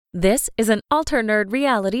This is an Alter Nerd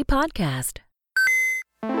Reality podcast.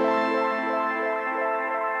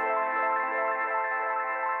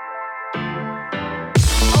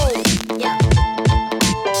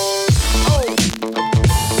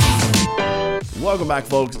 Welcome back,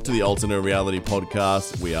 folks, to the Alter Nerd Reality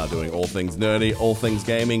podcast. We are doing all things nerdy, all things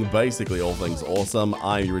gaming, basically all things awesome.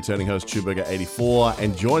 I'm your returning host, Chewbacca84,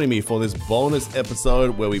 and joining me for this bonus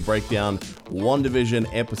episode where we break down Wandavision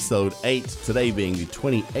Episode 8, today being the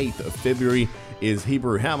 28th of February, is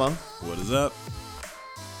Hebrew Hammer. What is up?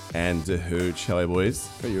 And Hooch. How are you, boys?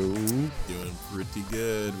 Heyo. Doing pretty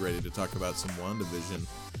good. Ready to talk about some Wandavision.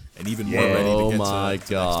 And even more ready to get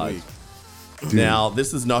to next week. Dude. Now,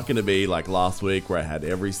 this is not going to be like last week where I had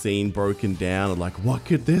every scene broken down and like, what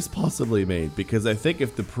could this possibly mean? Because I think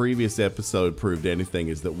if the previous episode proved anything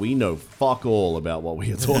is that we know fuck all about what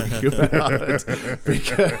we are talking about.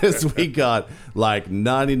 Because we got like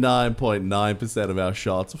 99.9% of our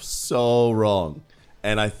shots so wrong.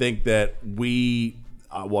 And I think that we,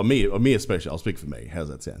 me especially, I'll speak for me. How's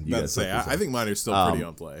that sound? You guys say, I think mine are still pretty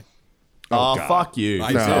on play. Oh, fuck you.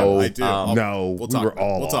 I do. No, we'll talk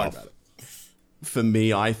about it. For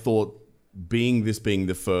me, I thought being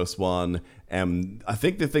the first one, and I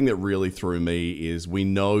think the thing that really threw me is we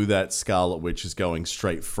know that Scarlet Witch is going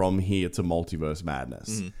straight from here to Multiverse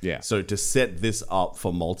Madness. Mm-hmm. Yeah. So to set this up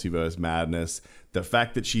for Multiverse Madness, the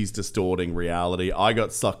fact that she's distorting reality, I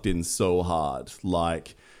got sucked in so hard.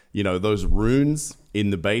 Like, you know, those runes in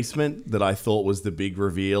the basement that I thought was the big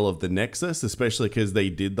reveal of the Nexus, especially because they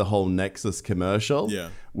did the whole Nexus commercial,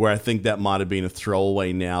 where I think that might have been a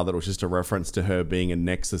throwaway now that was just a reference to her being a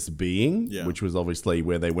Nexus being, which was obviously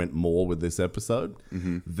where they went more with this episode,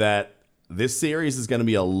 that this series is going to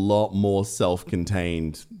be a lot more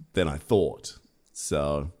self-contained than I thought.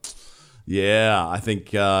 So, yeah, I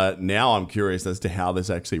think now I'm curious as to how this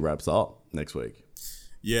actually wraps up next week.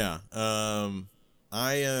 Yeah,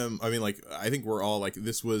 I think we're all like,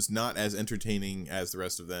 this was not as entertaining as the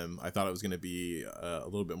rest of them. I thought it was going to be a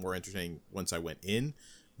little bit more entertaining once I went in,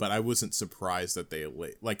 but I wasn't surprised that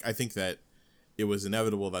I think that it was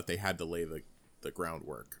inevitable that they had to lay the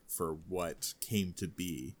groundwork for what came to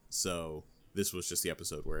be. So this was just the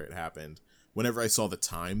episode where it happened. Whenever I saw the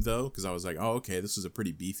time, though, because I was like, oh, okay, this is a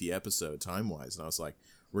pretty beefy episode time-wise, and I was like,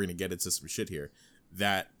 we're going to get into some shit here.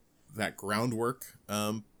 That groundwork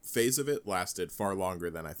phase of it lasted far longer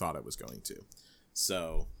than I thought it was going to.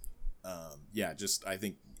 So, I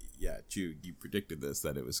think, Chew, you predicted this,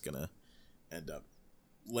 that it was going to end up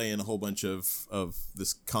laying a whole bunch of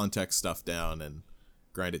this context stuff down and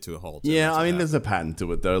grind it to a halt. Yeah, I mean, there's a pattern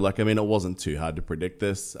to it, though. Like, I mean, it wasn't too hard to predict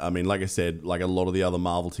this. I mean, like I said, like a lot of the other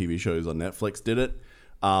Marvel TV shows on Netflix did it.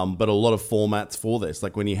 But a lot of formats for this,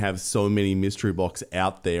 like when you have so many mystery box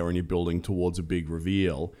out there and you're building towards a big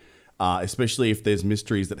reveal, especially if there's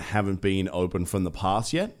mysteries that haven't been open from the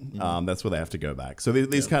past yet, that's where they have to go back. So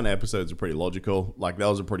these kind of episodes are pretty logical. Like that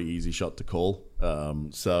was a pretty easy shot to call. But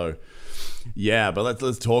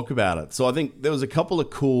let's talk about it. So I think there was a couple of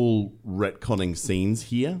cool retconning scenes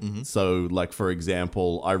here. So like, for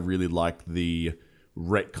example, I really like the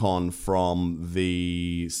retcon from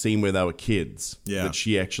the scene where they were kids. That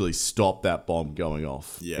she actually stopped that bomb going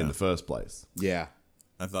off in the first place. Yeah.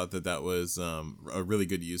 I thought that was a really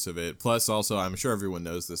good use of it. Plus, also, I'm sure everyone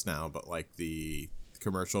knows this now, but like the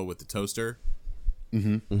commercial with the toaster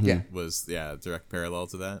was a direct parallel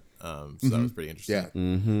to that. So that was pretty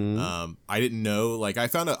interesting. I didn't know. Like,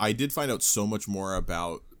 I did find out so much more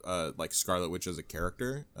about like Scarlet Witch as a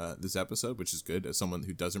character this episode, which is good as someone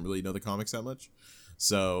who doesn't really know the comics that much.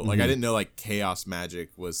 So like, I didn't know like chaos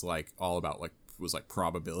magic was like all about was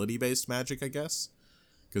probability based magic, I guess.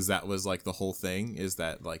 Because that was like the whole thing, is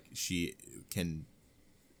that like she can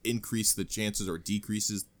increase the chances or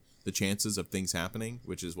decreases the chances of things happening,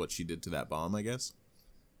 which is what she did to that bomb, I guess.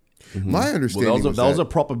 My understanding that was a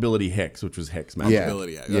probability hex, which was hex magic.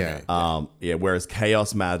 Probability, okay. Whereas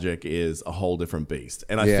chaos magic is a whole different beast.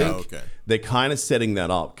 And I think they're kind of setting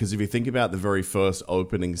that up, because if you think about the very first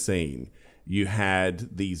opening scene, you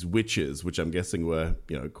had these witches, which I'm guessing were,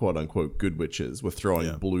 quote unquote good witches, were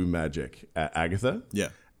throwing blue magic at Agatha. Yeah.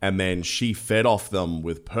 And then she fed off them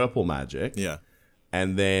with purple magic. Yeah.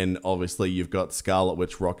 And then obviously you've got Scarlet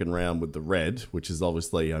Witch rocking around with the red, which is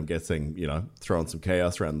obviously, I'm guessing, throwing some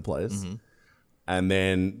chaos around the place. And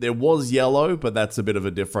then there was yellow, but that's a bit of a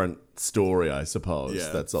different story, I suppose. Yeah.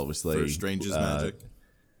 That's obviously for Strange's magic.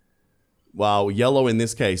 Well, yellow in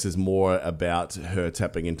this case is more about her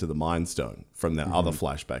tapping into the Mind Stone from that other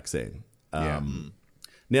flashback scene.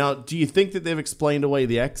 Now, do you think that they've explained away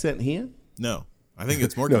the accent here? No. I think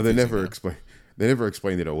it's more no, they never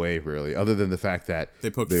explained it away, really, other than the fact that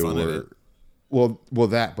they poked fun at it.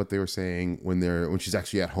 But they were saying when she's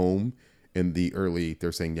actually at home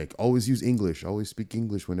they're saying like always use English, always speak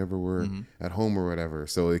English whenever we're at home or whatever.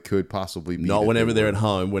 So it could possibly be not whenever they're at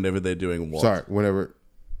home, whenever they're doing what? Sorry, whenever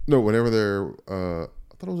they're. I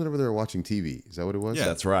thought it was whenever they were watching TV. Is that what it was? Yeah,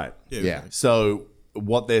 that's right. Yeah. So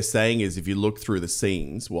what they're saying is if you look through the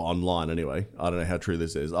scenes, well, online anyway, I don't know how true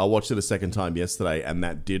this is. I watched it a second time yesterday and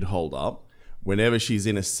that did hold up. Whenever she's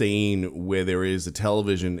in a scene where there is a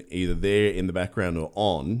television either there in the background or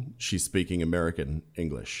on, she's speaking American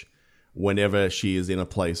English. Whenever she is in a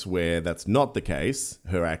place where that's not the case,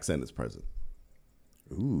 her accent is present.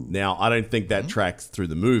 Ooh. Now, I don't think that tracks through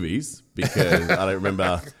the movies because I don't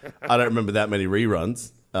remember that many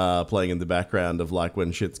reruns playing in the background of like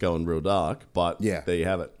when shit's going real dark. But there you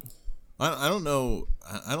have it. I don't know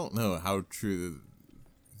how true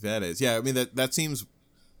that is. Yeah, I mean that seems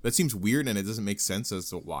weird and it doesn't make sense as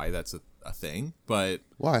to why that's a thing. But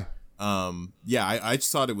why? I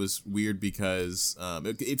just thought it was weird because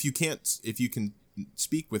if you can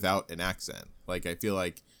speak without an accent, like I feel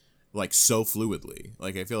like so fluidly,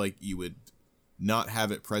 like I feel like you would not have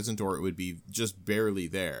it present or it would be just barely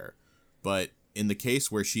there. But in the case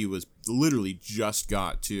where she was literally just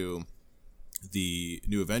got to the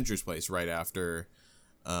New Avengers place right after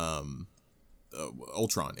Ultron,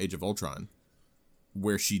 Age of Ultron,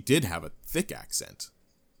 where she did have a thick accent,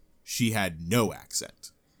 she had no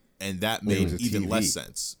accent. And that made even less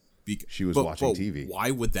sense. She was watching TV.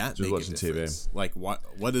 Why would that make a difference? TV. Like,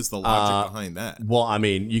 what is the logic behind that? Well, I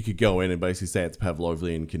mean, you could go in and basically say it's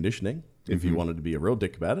Pavlovian conditioning if you wanted to be a real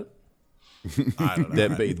dick about it. I don't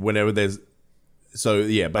know. Whenever there's... So,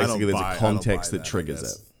 yeah, basically there's a context that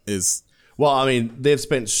triggers it. Well, I mean, they've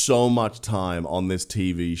spent so much time on this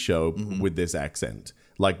TV show with this accent.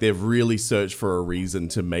 Like, they've really searched for a reason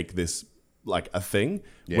to make this like a thing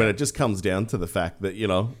when it just comes down to the fact that, you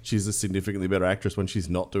know, she's a significantly better actress when she's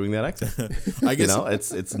not doing that accent. I guess, you know,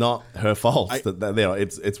 it's not her fault that you know,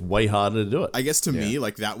 it's way harder to do it. I guess to me,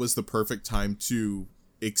 like that was the perfect time to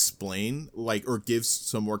explain like or give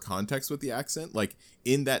some more context with the accent. Like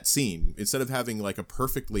in that scene, instead of having like a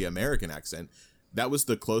perfectly American accent, that was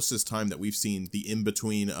the closest time that we've seen the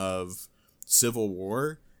in-between of Civil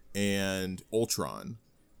War and Ultron.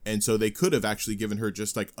 And so they could have actually given her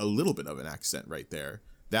just like a little bit of an accent right there.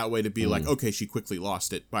 That way to be like, okay, she quickly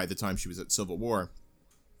lost it by the time she was at Civil War.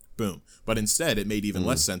 Boom. But instead it made even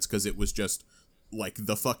less sense because it was just like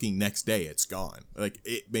the fucking next day it's gone. Like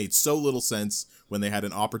it made so little sense when they had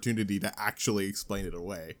an opportunity to actually explain it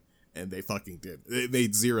away. And they fucking did. It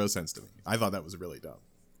made zero sense to me. I thought that was really dumb.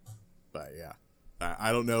 But yeah.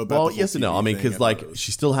 I don't know about well, yes and no. I mean, because like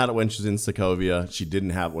she still had it when she was in Sokovia. She didn't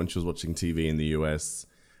have it when she was watching TV in the US.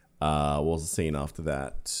 What was the scene after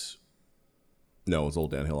that? No, it was all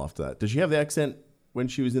downhill after that. Did she have the accent when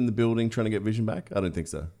she was in the building trying to get Vision back? I don't think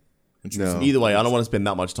so. No. Either way, I don't want to spend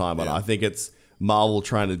that much time on it. I think it's Marvel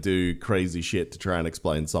trying to do crazy shit to try and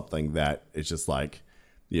explain something that it's just like,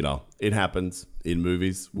 you know, it happens in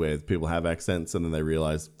movies where people have accents and then they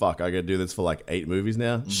realize, fuck, I got to do this for like 8 movies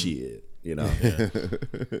now? Shit, you know?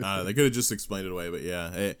 They could have just explained it away, but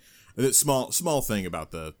yeah. Small thing about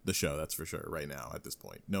the show, that's for sure, right now, at this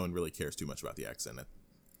point. No one really cares too much about the accent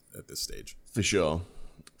at this stage. For sure.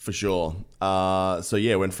 So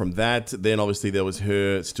yeah, went from that. Then obviously there was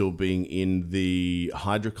her still being in the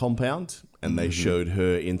Hydra compound, and they showed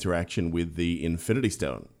her interaction with the Infinity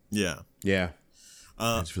Stone. Yeah.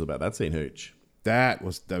 How did you feel about that scene, Hooch? That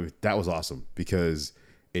was awesome because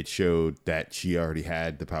it showed that she already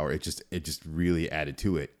had the power. It just really added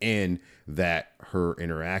to it, and that her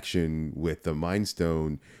interaction with the Mind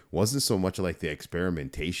Stone wasn't so much like the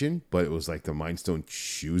experimentation, but it was like the Mind Stone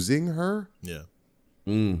choosing her. Yeah.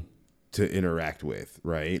 To interact with,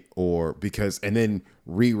 right? Or because, and then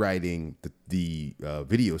rewriting the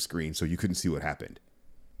video screen so you couldn't see what happened.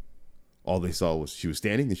 All they saw was she was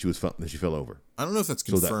standing and she fell over. I don't know if that's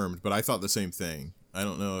confirmed, but I thought the same thing. I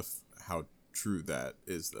don't know how true that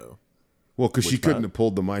is, though. Well, because she couldn't have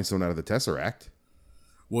pulled the Mind Stone out of the Tesseract.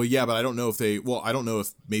 Well, yeah, but I don't know if I don't know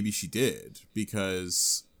if maybe she did,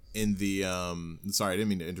 because in the sorry, I didn't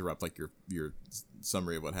mean to interrupt like your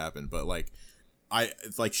summary of what happened, but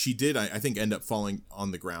she did I think end up falling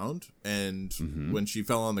on the ground, and when she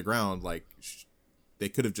fell on the ground, like they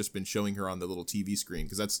could have just been showing her on the little TV screen,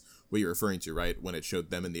 because that's what you're referring to, right? When it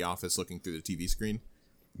showed them in the office looking through the TV screen.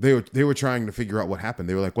 They were trying to figure out what happened.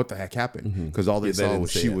 They were like, "What the heck happened?" Because all they saw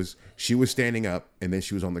was she was standing up and then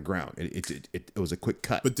she was on the ground. It was a quick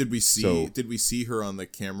cut. But did we see her on the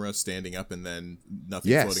camera standing up and then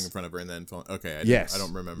nothing floating in front of her and then falling? Okay, I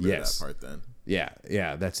don't remember that part then.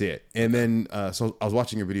 Yeah, that's it. And then so I was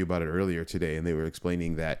watching a video about it earlier today, and they were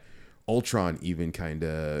explaining that Ultron even kind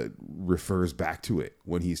of refers back to it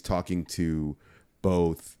when he's talking to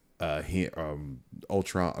both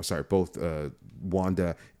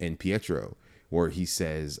Wanda and Pietro, where he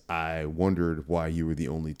says, I wondered why you were the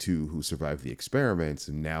only two who survived the experiments,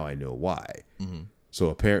 and now I know why. Mm-hmm. So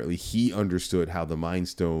apparently he understood how the Mind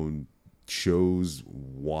Stone chose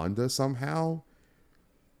Wanda somehow,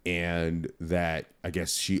 and that I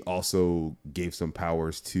guess she also gave some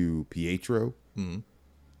powers to Pietro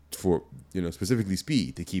for, specifically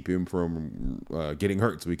speed, to keep him from getting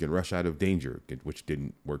hurt so he can rush out of danger, which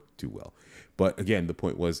didn't work too well. But again, the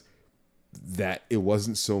point was that it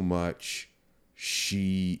wasn't so much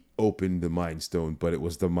she opened the Mind Stone, but it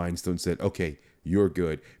was the Mind Stone said, okay, you're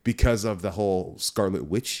good, because of the whole Scarlet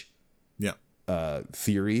Witch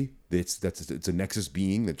theory. It's a Nexus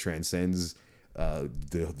being that transcends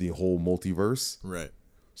the whole multiverse. Right.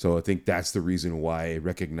 So I think that's the reason why I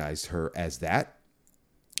recognized her as that.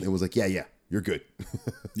 It was like, yeah, you're good.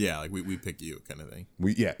 Yeah, like we pick you kind of thing.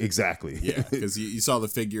 Exactly. Yeah, because you saw the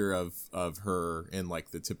figure of her in like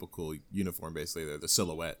the typical uniform, basically. They're the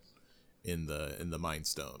silhouette in the Mind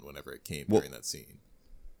Stone whenever it came during that scene.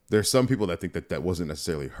 There's some people that think that wasn't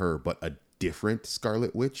necessarily her, but a different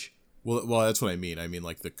Scarlet Witch. Well, that's what I mean. I mean,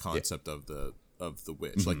 like the concept of the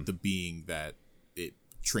witch, like the being that it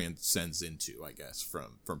transcends into, I guess,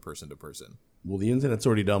 from person to person. Well, the internet's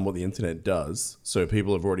already done what the internet does. So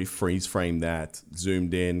people have already freeze framed that,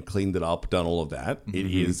 zoomed in, cleaned it up, done all of that. Mm-hmm. It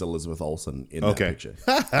is Elizabeth Olsen in that picture.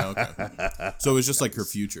 Okay. So it was just like her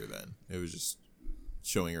future then. It was just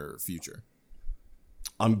showing her future.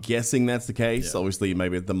 I'm guessing that's the case. Yeah. Obviously,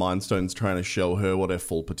 maybe the Mind Stone's trying to show her what her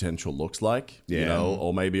full potential looks like. Yeah.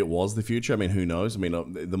 Or maybe it was the future. I mean, who knows? I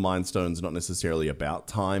mean, the Mind Stone's not necessarily about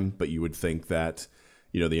time, but you would think that,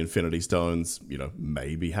 the Infinity Stones,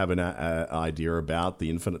 maybe have an idea about the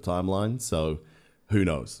infinite timeline. So who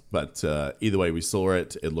knows? But either way, we saw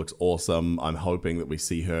it. It looks awesome. I'm hoping that we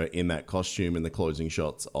see her in that costume in the closing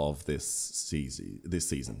shots of this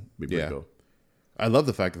season. Be pretty cool. I love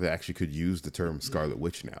the fact that they actually could use the term Scarlet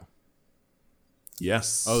Witch now.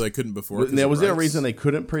 Yes. Oh, they couldn't before? Now, was there a reason they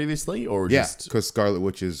couldn't previously? Or just because Scarlet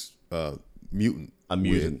Witch is mutant. A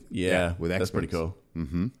mutant. With X-Men. That's pretty cool.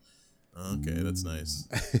 Mm-hmm. Okay, that's nice.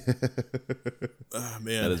 Oh,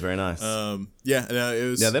 man. That is very nice. It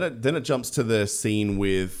was. Now, then it jumps to the scene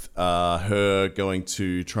with her going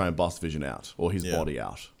to try and bust Vision out, or his body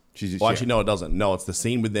out. Actually, no, it doesn't. No, it's the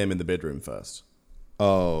scene with them in the bedroom first.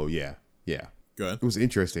 Oh, yeah. Yeah. Go ahead. It was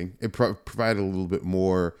interesting. It provided a little bit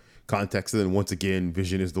more context. And then once again,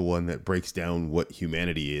 Vision is the one that breaks down what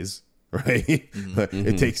humanity is, right? Mm-hmm.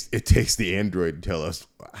 It takes the android to tell us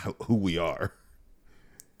who we are.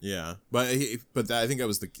 Yeah, but I think that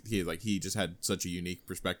was the key. Like, he just had such a unique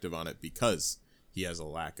perspective on it because he has a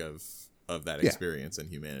lack of that experience and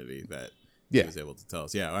humanity that he was able to tell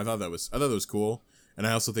us. Yeah, I thought that was cool, and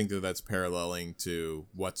I also think that that's paralleling to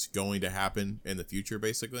what's going to happen in the future,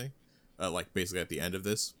 basically, basically at the end of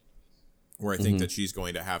this, where I think that she's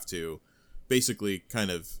going to have to basically kind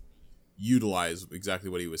of utilize exactly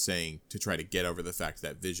what he was saying to try to get over the fact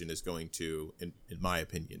that Vision is going to, in my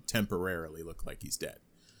opinion, temporarily look like he's dead.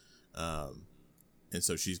 And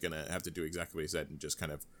so she's going to have to do exactly what he said and just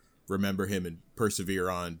kind of remember him and persevere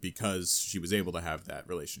on, because she was able to have that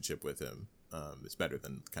relationship with him. It's better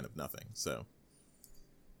than kind of nothing. So,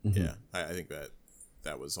 yeah, I think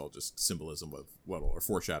that was all just symbolism of or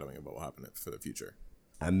foreshadowing of what will happen for the future.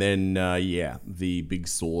 And then, the big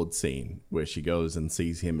sword scene where she goes and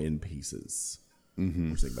sees him in pieces.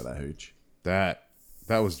 Mm-hmm. What do you think about that, Hooch?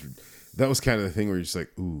 That was kind of the thing where you're just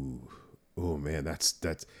like, oh man, that's.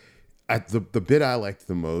 The bit I liked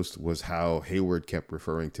the most was how Hayward kept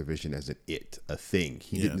referring to Vision as a thing.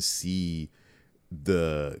 He didn't see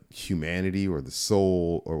the humanity or the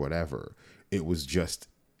soul or whatever. It was just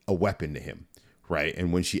a weapon to him, right?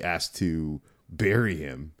 And when she asked to bury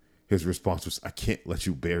him, his response was, I can't let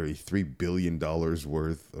you bury $3 billion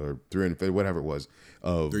worth, or 300, whatever it was,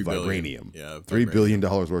 of vibranium. Yeah, $3 billion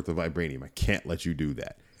worth of vibranium. I can't let you do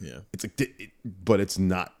that. Yeah. It's like, but it's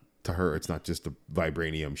not. To her, it's not just a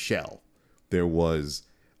vibranium shell. There was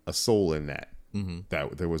a soul in that. Mm-hmm.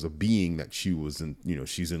 That there was a being that she was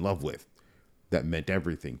she's in love with, that meant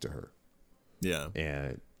everything to her. Yeah.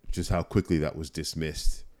 And just how quickly that was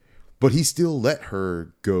dismissed. But he still let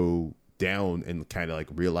her go down and kind of like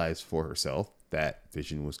realize for herself that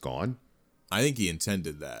Vision was gone. I think he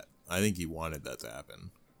intended that. I think he wanted that to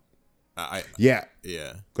happen. Yeah.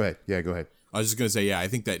 Go ahead. Yeah, go ahead. I was just going to say, I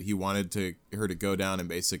think that he wanted her to go down and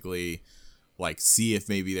basically like see if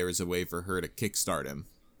maybe there was a way for her to kickstart him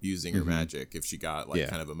using her magic if she got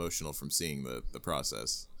kind of emotional from seeing the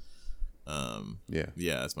process.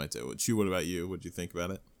 That's my take. Chu, what about you? What did you think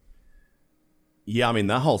about it? Yeah, I mean,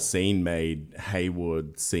 that whole scene made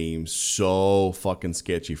Haywood seem so fucking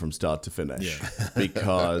sketchy from start to finish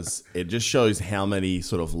because it just shows how many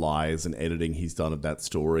sort of lies and editing he's done of that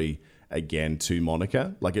story again to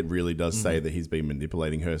Monica. Like, it really does say that he's been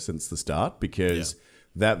manipulating her since the start, because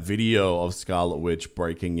that video of Scarlet Witch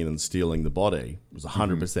breaking in and stealing the body was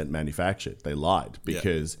 100% manufactured. They lied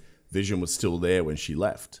because Vision was still there when she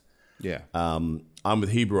left. Yeah. I'm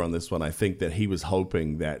with Hebrew on this one. I think that he was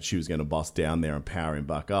hoping that she was going to bust down there and power him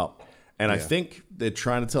back up. And I think they're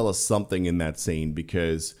trying to tell us something in that scene,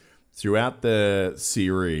 because throughout the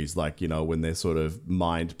series, like, you know, when they're sort of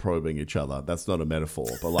mind probing each other, that's not a metaphor,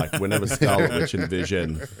 but like whenever Scarlet Witch and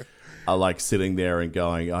Vision are like sitting there and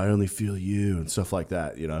going, I only feel you and stuff like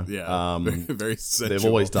that, you know? Yeah, very sensual. They've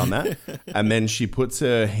always done that. And then she puts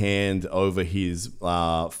her hand over his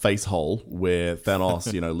face hole where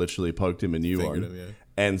Thanos, you know, literally poked him a new one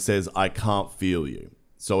and says, I can't feel you.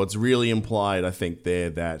 So it's really implied, I think, there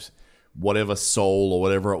that whatever soul or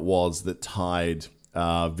whatever it was that tied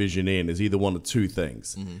Vision in is either one of two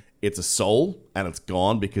things. It's a soul and it's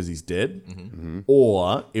gone because he's dead,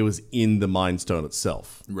 or it was in the Mind Stone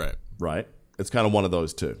itself. Right? It's kind of one of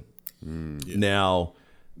those two. Now,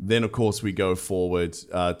 then, of course, we go forward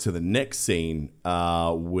to the next scene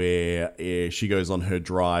where she goes on her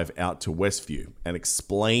drive out to Westview and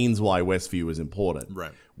explains why Westview is important,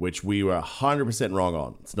 which we were 100% wrong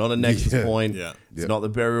on. It's not a nexus point. It's not the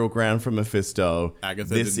burial ground from Mephisto.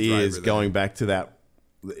 Agatha this is going back to that.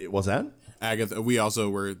 What's that? Agatha. We also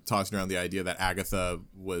were tossing around the idea that Agatha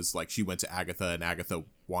was like, she went to Agatha and Agatha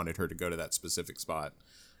wanted her to go to that specific spot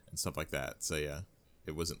and stuff like that. So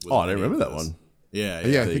it wasn't I didn't remember that one. Yeah,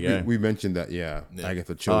 I think we mentioned that.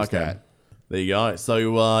 Agatha chose that. There you go.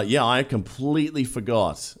 So I completely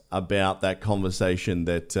forgot about that conversation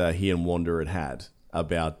that he and Wanda had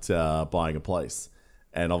about buying a place,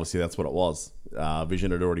 and obviously that's what it was.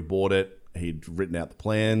 Vision had already bought it. He'd written out the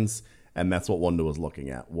plans, and that's what Wanda was looking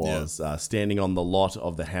at, was standing on the lot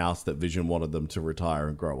of the house that Vision wanted them to retire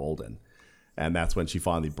and grow old in. And that's when she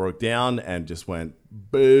finally broke down and just went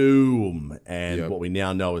boom. And what we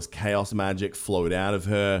now know is chaos magic flowed out of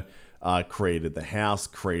her, created the house,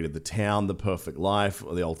 created the town, the perfect life,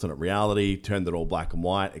 or the alternate reality, turned it all black and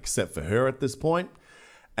white, except for her at this point.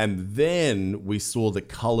 And then we saw the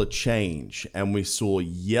color change, and we saw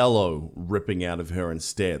yellow ripping out of her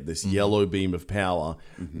instead, this yellow beam of power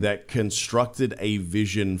that constructed a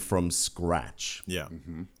Vision from scratch.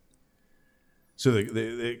 So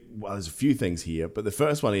there's a few things here, but the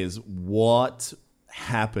first one is, what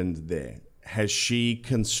happened there? Has she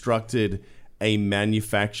constructed a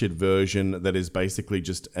manufactured version that is basically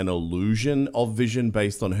just an illusion of Vision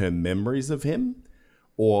based on her memories of him?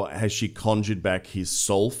 Or has she conjured back his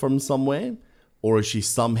soul from somewhere? Or has she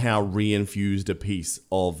somehow re-infused a piece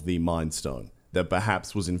of the Mind Stone that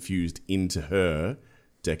perhaps was infused into her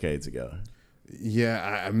decades ago?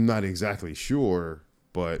 Yeah, I'm not exactly sure,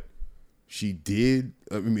 but she did.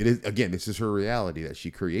 I mean, again, this is her reality that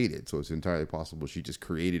she created, so it's entirely possible she just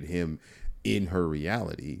created him in her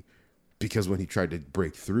reality, because when he tried to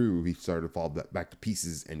break through, he started to fall back to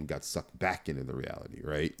pieces and got sucked back into the reality,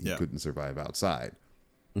 right? He couldn't survive outside.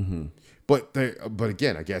 But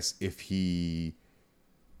again, I guess if she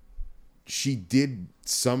did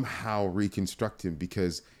somehow reconstruct him,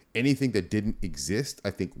 because anything that didn't exist,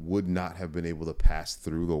 I think, would not have been able to pass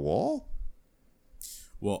through the wall.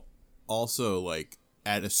 Well, also, like,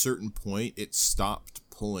 at a certain point, it stopped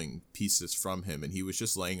pulling pieces from him, and he was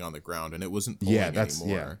just laying on the ground, and it wasn't pulling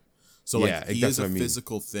anymore. So, like, he is a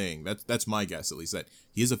physical thing. That's my guess, at least, that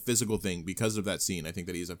he is a physical thing because of that scene. I think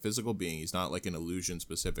that he's a physical being. He's not, like, an illusion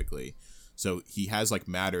specifically. So he has, like,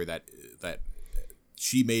 matter that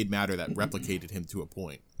she made matter that replicated him to a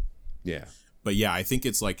point. Yeah. But, yeah, I think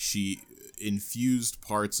it's, like, she infused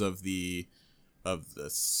parts of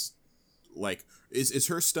like, is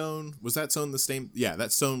her stone, was that stone the same? Yeah,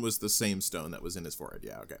 that stone was the same stone that was in his forehead.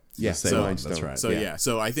 Yeah, okay. Yeah, that's right. So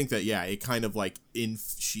so I think that it kind of like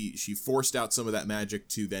she forced out some of that magic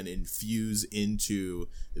to then infuse into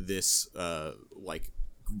this like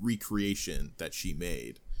recreation that she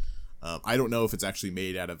made. I don't know if it's actually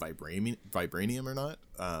made out of vibranium or not.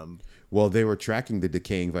 Well, they were tracking the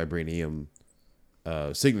decaying vibranium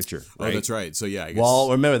signature, right? Oh, that's right. So yeah, I guess.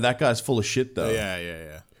 Well, remember, that guy's full of shit, though.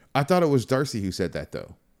 Yeah. I thought it was Darcy who said that,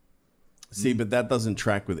 though. See, but that doesn't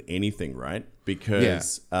track with anything, right?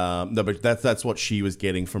 Because no, but that's what she was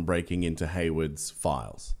getting from breaking into Hayward's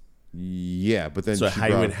files. Yeah, but then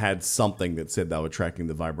Hayward had something that said they were tracking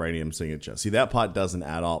the vibranium signature. See, that part doesn't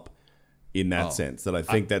add up in that sense. That I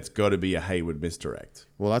think that's got to be a Hayward misdirect.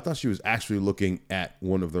 Well, I thought she was actually looking at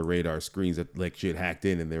one of the radar screens that like she had hacked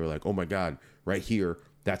in, and they were like, "Oh my god, right here,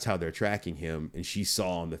 that's how they're tracking him." And she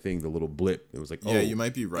saw on the thing the little blip. It was like, "Oh, yeah, you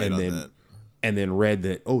might be right on that." And then read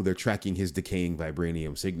that, oh, they're tracking his decaying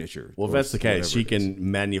vibranium signature. Well, if that's the case, she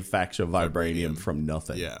can manufacture vibranium from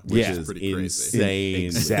nothing. Yeah, which is is pretty insane. crazy.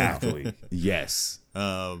 Exactly. Yes.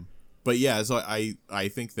 But yeah, so I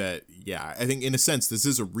think that, yeah, I think in a sense this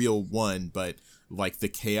is a real one, but like the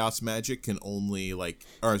chaos magic can only like,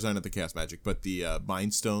 or sorry, not the chaos magic, but the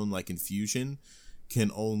Mind Stone like infusion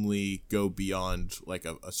can only go beyond like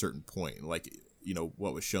a certain point. Like, you know,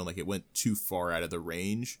 what was shown, like it went too far out of the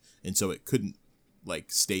range, and so it couldn't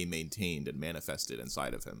like stay maintained and manifested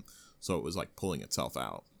inside of him. So it was like pulling itself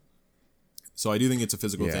out. So I do think it's a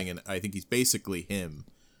physical thing, and I think he's basically him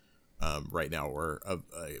right now, or a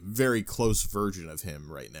very close version of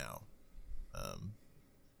him right now.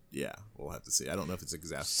 Yeah, we'll have to see. I don't know if it's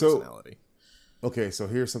exact personality. Okay, so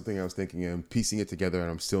here's something I was thinking. I'm piecing it together, and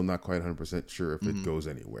I'm still not quite 100% sure if it goes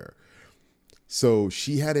anywhere. So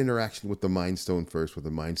she had interaction with the Mind Stone first, where the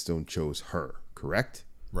Mind Stone chose her, correct?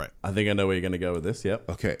 Right. I think I know where you're going to go with this. Yep.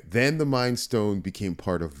 Okay. Then the Mind Stone became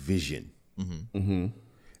part of Vision.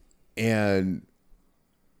 And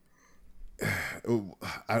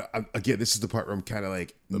again, this is the part where I'm kind of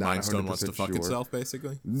like, The not Mind Stone 100% wants to fuck sure. itself,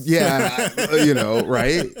 basically. Yeah, you know,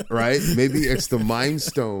 right? Maybe it's the Mind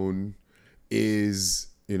Stone is,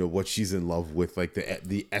 you know, what she's in love with, like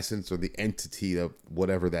the essence or the entity of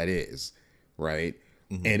whatever that is, right?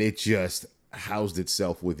 And it just housed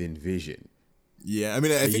itself within Vision. Yeah, I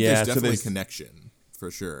mean, I think there's definitely a connection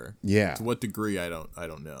for sure. Yeah. To what degree, I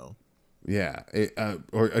don't know. Yeah.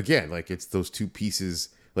 Or again, like it's those two pieces,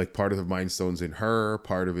 like part of the Mind Stone's in her,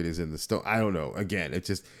 part of it is in the stone. I don't know. Again, it's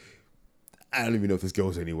just, I don't even know if this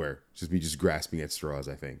goes anywhere. It's just me just grasping at straws,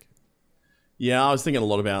 I think. Yeah, I was thinking a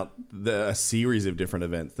lot about a series of different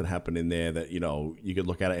events that happened in there that, you know, you could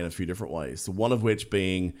look at it in a few different ways. So one of which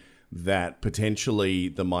being that potentially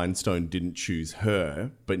the Mind Stone didn't choose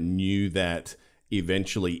her, but knew that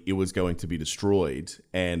eventually it was going to be destroyed,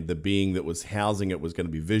 and the being that was housing it was going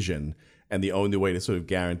to be Vision, and the only way to sort of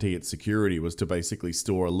guarantee its security was to basically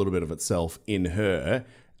store a little bit of itself in her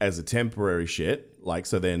as a temporary shit. Like,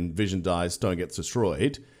 so then Vision dies, Stone gets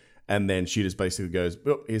destroyed, and then she just basically goes,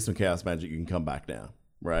 oh, here's some chaos magic, you can come back now,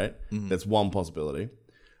 right? That's one possibility.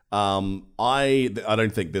 I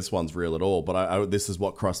don't think this one's real at all, but this is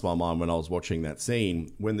what crossed my mind when I was watching that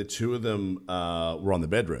scene, when the two of them were on the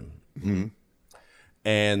bedroom.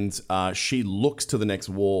 And she looks to the next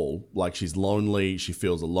wall like she's lonely, she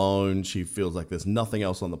feels alone, she feels like there's nothing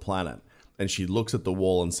else on the planet. And she looks at the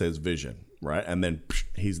wall and says Vision, right? And then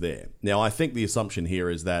he's there. Now, I think the assumption here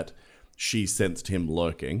is that she sensed him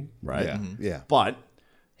lurking, right? Yeah. But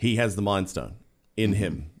he has the Mind Stone in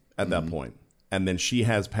him at that point. And then she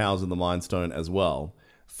has powers of the Mind Stone as well.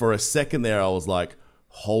 For a second there, I was like,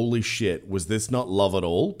 holy shit, was this not love at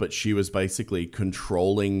all? But she was basically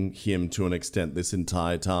controlling him to an extent this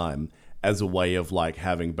entire time as a way of like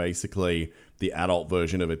having basically the adult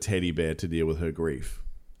version of a teddy bear to deal with her grief.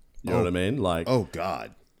 You know what I mean? Like, oh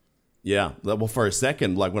God. Yeah. Well, for a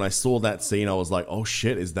second, like when I saw that scene, I was like, oh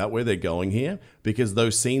shit, is that where they're going here? Because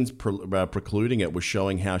those scenes precluding it were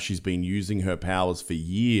showing how she's been using her powers for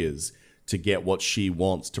years to get what she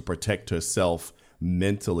wants, to protect herself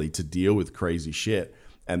mentally, to deal with crazy shit.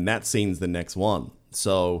 And that scene's the next one.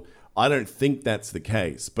 So I don't think that's the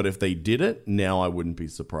case. But if they did it, now I wouldn't be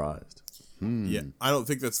surprised. Yeah, I don't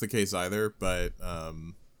think that's the case either. But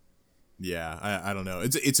yeah, I don't know.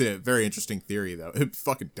 It's a very interesting theory, though. It's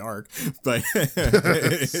fucking dark, but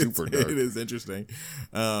Super dark. It is interesting.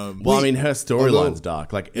 Well, I mean, her storyline's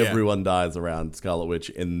dark. Like, everyone dies around Scarlet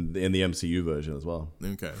Witch in the MCU version as well.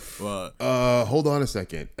 Okay. Well, hold on a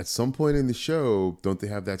second. At some point in the show, don't they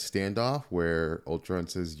have that standoff where Ultron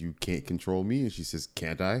says, "You can't control me," and she says,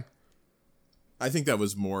 "Can't I?" I think that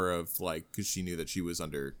was more of like because she knew that she was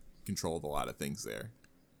under control of a lot of things there.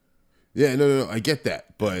 Yeah, no, I get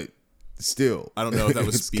that, but still, I don't know if that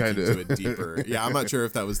was it's speaking kinda... to it deeper. Yeah, I'm not sure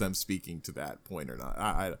if that was them speaking to that point or not.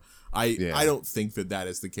 I don't think that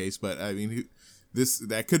is the case, but I mean,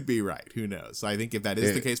 that could be right. Who knows? So I think if that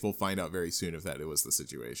is the case, we'll find out very soon if it was the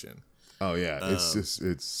situation. Oh yeah,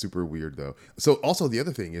 it's super weird though. So also the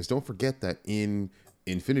other thing is, don't forget that in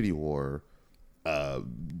Infinity War,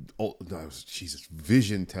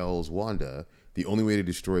 Vision tells Wanda the only way to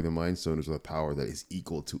destroy the Mind Stone is with a power that is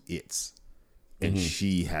equal to its. And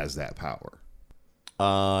she has that power.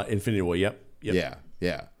 Infinity War, yep.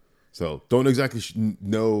 Yeah. So don't exactly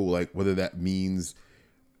know like whether that means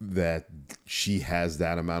that she has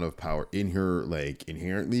that amount of power in her, like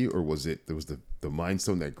inherently, or was it there was the Mind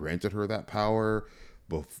Stone that granted her that power?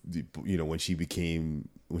 When she came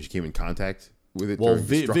in contact with it. Well,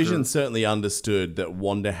 Vision certainly understood that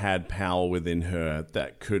Wanda had power within her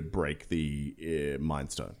that could break the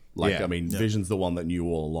Mind Stone. Vision's the one that knew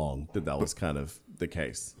all along that was kind of the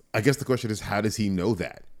case. I guess the question is, how does he know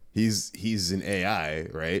that? He's an AI,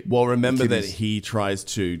 right? Well, remember that he tries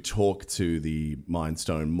to talk to the Mind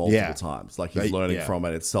Stone multiple times. Like, he's learning from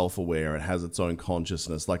it. It's self-aware. It has its own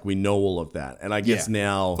consciousness. Like, we know all of that. And I guess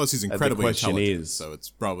now, plus he's incredibly intelligent, so it's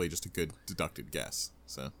probably just a good deducted guess.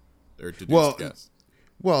 Guess.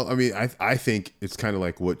 Well, I mean, I think it's kind of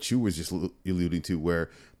like what Chu was just alluding to, where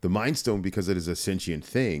the Mind Stone, because it is a sentient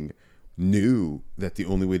thing, knew that the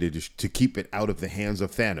only way to keep it out of the hands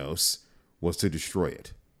of Thanos was to destroy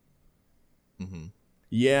it. Mm-hmm.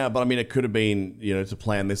 Yeah, but I mean, it could have been, to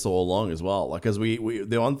plan this all along as well. Like, because we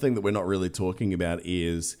the one thing that we're not really talking about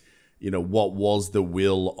is, what was the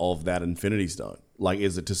will of that Infinity Stone? Like,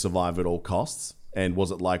 is it to survive at all costs? And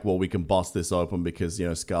was it like, well, we can bust this open because,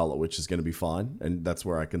 Scarlet Witch is going to be fine, and that's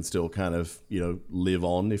where I can still kind of, live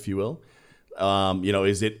on, if you will.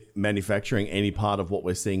 Is it manufacturing any part of what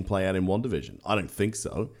we're seeing play out in WandaVision? I don't think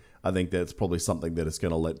so. I think that's probably something that it's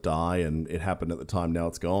going to let die, and it happened at the time, now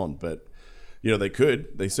it's gone. But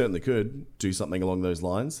they certainly could do something along those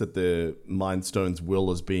lines, that the Mind Stone's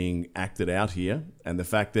will is being acted out here. And the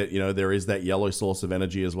fact that, there is that yellow source of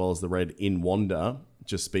energy as well as the red in Wanda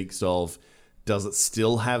just speaks of, does it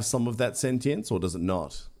still have some of that sentience, or does it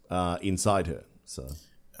not inside her? So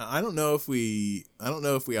I don't know if we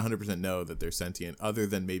 100% know that they're sentient, other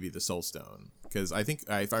than maybe the Soul Stone. Because I think,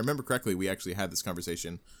 if I remember correctly, we actually had this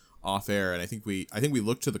conversation off air, and I think we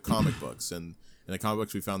looked to the comic books, and in the comic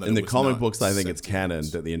books we found that in the comic books, I think sentient. it's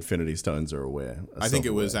canon that the Infinity Stones are aware. I think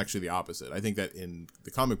it was actually the opposite. I think that in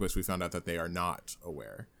the comic books we found out that they are not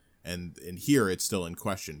aware, and in here it's still in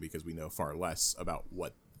question because we know far less about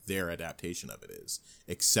what their adaptation of it is,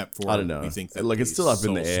 except for, I don't know. We think that it's still up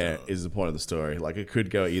in the Soul air Stone. is the point of the story. Like, it could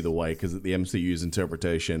go either way because the MCU's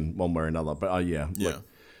interpretation one way or another. But look,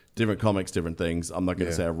 different comics, different things. I'm not going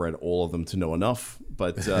to say I've read all of them to know enough,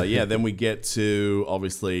 but then we get to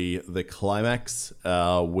obviously the climax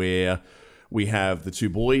where we have the two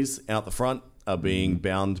boys out the front are being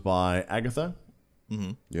bound by Agatha.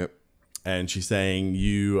 Mm-hmm. Yep. And she's saying,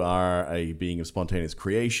 you are a being of spontaneous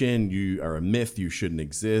creation. You are a myth. You shouldn't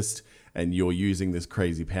exist. And you're using this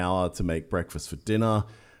crazy power to make breakfast for dinner.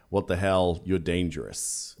 What the hell? You're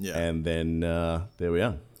dangerous. Yeah. And then there we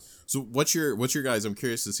are. So what's your guys? I'm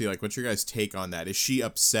curious to see, like, what's your guys' take on that? Is she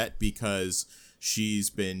upset because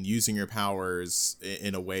she's been using her powers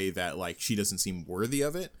in a way that, like, she doesn't seem worthy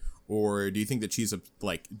of it? Or do you think that she's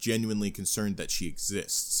like genuinely concerned that she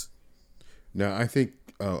exists? No, I think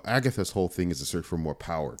Agatha's whole thing is a search for more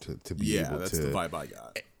power to be able to. Yeah, that's the vibe I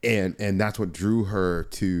got. And that's what drew her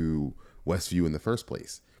to Westview in the first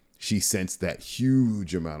place. She sensed that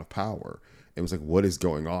huge amount of power and was like, what is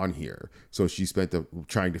going on here? So she spent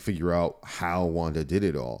trying to figure out how Wanda did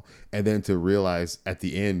it all. And then to realize at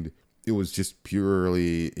the end, it was just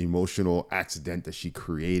purely emotional accident that she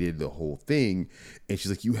created the whole thing. And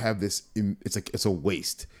she's like, you have this, it's a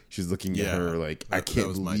waste. She's looking at her like, I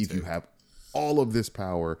can't believe you have all of this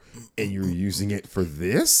power and you're using it for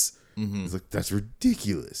this? Mm-hmm. It's like, that's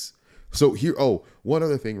ridiculous. So here, one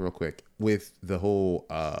other thing real quick with the whole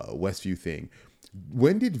Westview thing.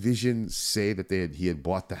 When did Vision say that he had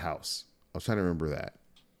bought the house? I was trying to remember that.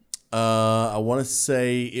 I want to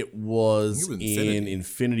say it was in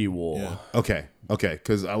Infinity War. Yeah. Okay.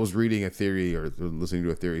 Because I was reading a theory or listening to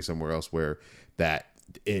a theory somewhere else where that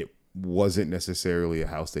it wasn't necessarily a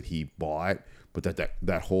house that he bought, but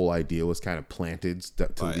that whole idea was kind of planted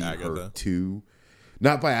to lead her to,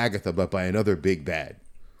 not by Agatha, but by another big bad.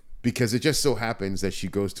 Because it just so happens that she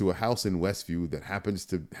goes to a house in Westview that happens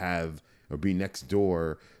to have or be next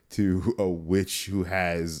door to a witch who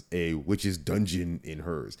has a witch's dungeon in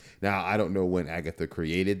hers. Now, I don't know when Agatha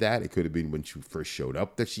created that. It could have been when she first showed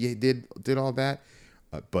up that she did all that.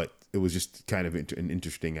 But it was just kind of an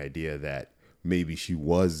interesting idea that maybe she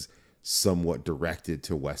was somewhat directed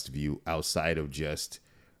to Westview outside of just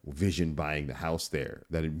Vision buying the house there.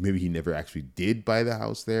 That maybe he never actually did buy the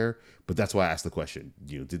house there. But that's why I asked the question,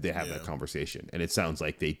 did they have that conversation? And it sounds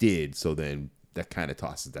like they did. So then that kind of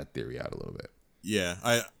tosses that theory out a little bit. Yeah.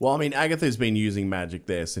 Agatha's been using magic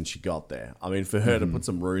there since she got there. I mean, for her to put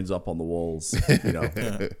some runes up on the walls,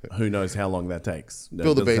 who knows how long that takes.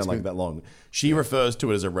 Build a basement. Like that long. She refers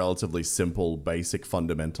to it as a relatively simple, basic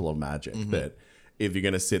fundamental of magic that if you're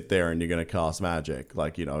going to sit there and you're going to cast magic,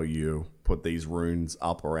 like, you know, you put these runes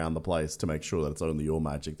up around the place to make sure that it's only your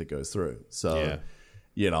magic that goes through. So,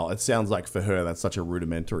 you know, it sounds like for her, that's such a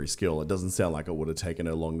rudimentary skill. It doesn't sound like it would have taken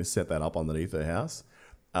her long to set that up underneath her house.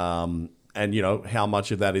 And, you know, how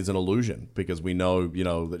much of that is an illusion? Because we know, you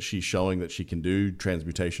know, that she's showing that she can do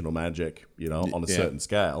transmutational magic, you know, on a certain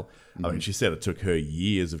scale. I mean, she said it took her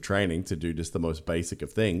years of training to do just the most basic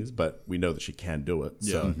of things, but we know that she can do it.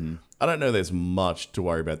 So I don't know there's much to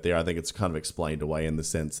worry about there. I think it's kind of explained away in the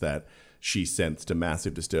sense that she sensed a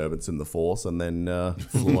massive disturbance in the Force and then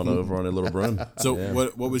flew on over on a little broom. So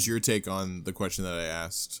what was your take on the question that I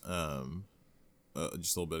asked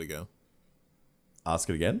just a little bit ago? Ask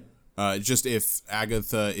it again? Just if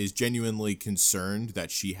Agatha is genuinely concerned that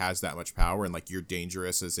she has that much power and like you're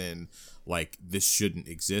dangerous as in like this shouldn't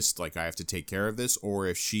exist, like I have to take care of this, or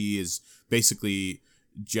if she is basically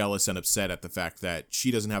jealous and upset at the fact that she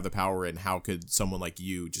doesn't have the power and how could someone like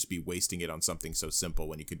you just be wasting it on something so simple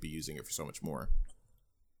when you could be using it for so much more.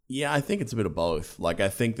 Yeah, I think it's a bit of both. Like, I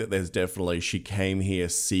think that there's definitely, she came here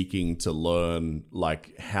seeking to learn,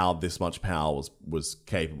 like, how this much power was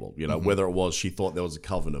capable. You know, whether it was she thought there was a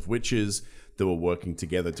coven of witches that were working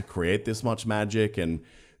together to create this much magic. And,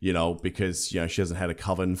 you know, because, you know, she hasn't had a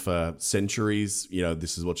coven for centuries, you know,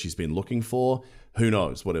 this is what she's been looking for. Who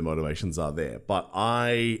knows what her motivations are there. But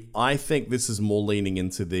I think this is more leaning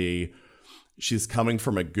into the... She's coming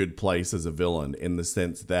from a good place as a villain in the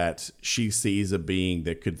sense that she sees a being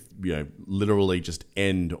that could, you know, literally just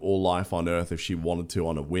end all life on Earth if she wanted to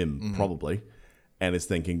on a whim, probably, and is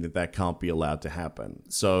thinking that that can't be allowed to happen.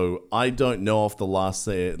 So I don't know if the last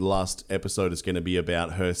episode is going to be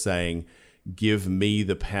about her saying, give me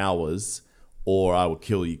the powers or I will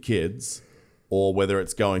kill your kids, or whether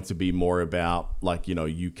it's going to be more about, like, you know,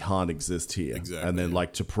 you can't exist here. Exactly. And then,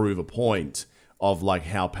 like, to prove a point of like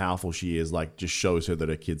how powerful she is, like just shows her that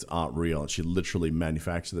her kids aren't real and she literally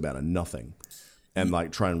manufactured them out of nothing. And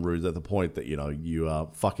like try and ruse at the point that, you know, you are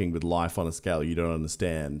fucking with life on a scale you don't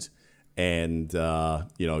understand. And,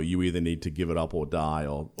 you know, you either need to give it up or die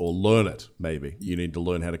or learn it, maybe. You need to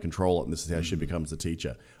learn how to control it. And this is how she becomes a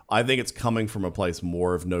teacher. I think it's coming from a place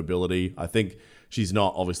more of nobility. I think she's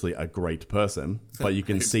not obviously a great person, but you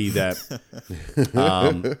can see that.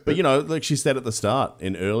 But, you know, like she said at the start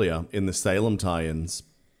earlier in the Salem tie-ins,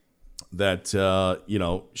 that, you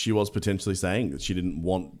know, she was potentially saying that she didn't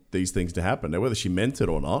want these things to happen. Now, whether she meant it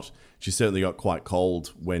or not, she certainly got quite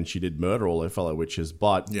cold when she did murder all her fellow witches.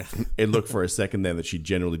 But it looked for a second then that she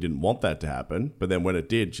generally didn't want that to happen. But then when it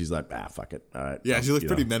did, she's like, fuck it. All right. Yeah, she looked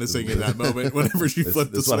pretty menacing in that moment whenever she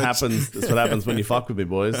flipped the switch. That's what happens when you fuck with me,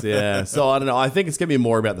 boys. Yeah. So I don't know. I think it's going to be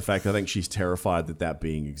more about the fact I think she's terrified that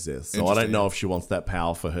being exists. So I don't know if she wants that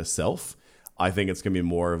power for herself. I think it's going to be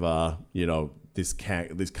more of a, you know, this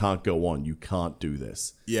can't go on. You can't do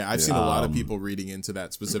this. Yeah, I've seen a lot of people reading into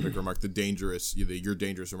that specific remark, you're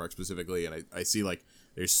dangerous remark specifically, and I see like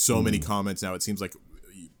there's so many comments now. It seems like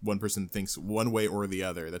one person thinks one way or the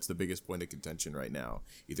other. That's the biggest point of contention right now.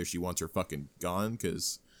 Either she wants her fucking gone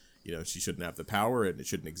because, you know, she shouldn't have the power and it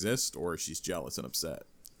shouldn't exist, or she's jealous and upset.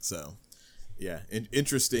 So, yeah,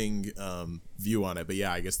 interesting view on it. But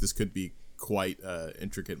yeah, I guess this could be quite an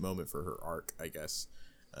intricate moment for her arc, I guess.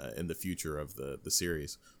 In the future of the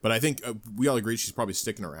series. But I think we all agree she's probably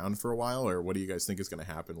sticking around for a while, or what do you guys think is going to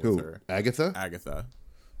happen with her? Agatha?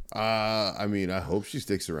 I mean, I hope she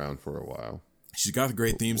sticks around for a while. She's got a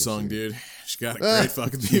great theme song, dude. She's got a great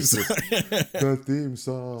fucking theme song. The theme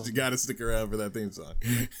song. She got to stick around for that theme song.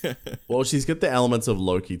 Well, she's got the elements of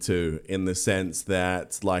Loki too, in the sense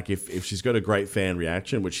that, like, if she's got a great fan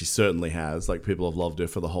reaction, which she certainly has, like, people have loved her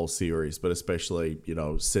for the whole series, but especially, you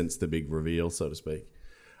know, since the big reveal, so to speak.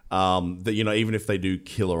 That, you know, even if they do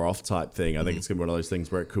kill her off type thing, I think it's going to be one of those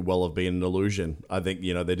things where it could well have been an illusion. I think,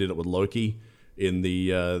 you know, they did it with Loki in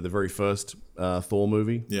the very first Thor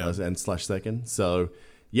movie and / second. So,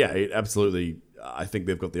 yeah, it absolutely, I think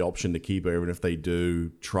they've got the option to keep her even if they do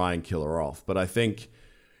try and kill her off. But I think,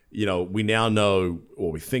 you know, we now know,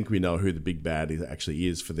 or we think we know who the big bad actually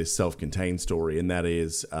is for this self-contained story, and that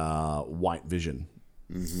is White Vision.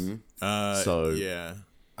 Yeah.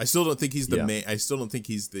 I still don't think he's the main. I still don't think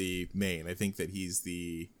he's the main. I think that he's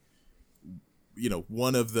the, you know,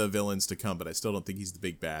 one of the villains to come, but I still don't think he's the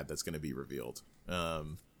big bad that's going to be revealed.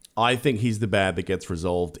 I think he's the bad that gets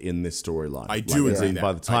resolved in this storyline. I do agree that.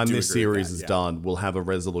 By the time this series is done, we'll have a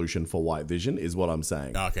resolution for White Vision, is what I'm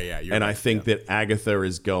saying. Okay, yeah. And right, I think that Agatha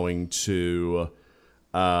is going to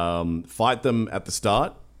fight them at the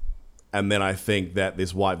start. And then I think that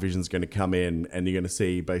this White Vision's going to come in and you're going to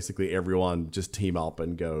see basically everyone just team up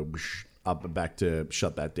and go up and back to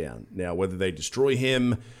shut that down. Now, whether they destroy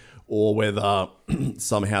him or whether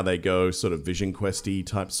somehow they go sort of Vision Questy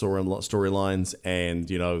type storylines, and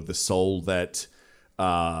the soul that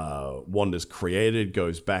Wanda's created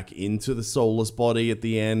goes back into the soulless body at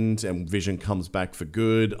the end, and Vision comes back for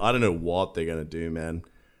good. I don't know what they're gonna do, man.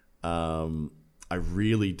 I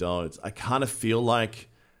really don't. I kind of feel like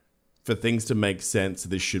for things to make sense,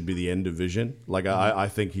 this should be the end of Vision. Like, I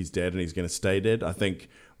think he's dead and he's going to stay dead. I think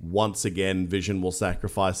once again, Vision will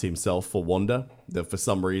sacrifice himself for Wanda. That for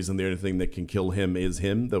some reason, the only thing that can kill him is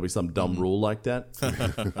him. There'll be some dumb rule like that.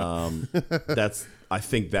 I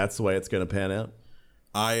think that's the way it's going to pan out.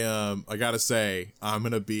 I gotta say,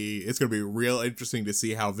 it's gonna be real interesting to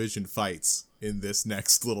see how Vision fights in this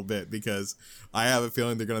next little bit, because I have a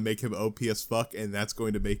feeling they're gonna make him OP as fuck, and that's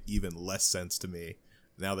going to make even less sense to me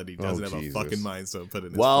now that he doesn't have a fucking Mind Stone put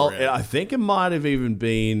in his forehead. I think it might have even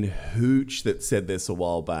been Hooch that said this a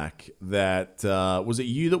while back. That was it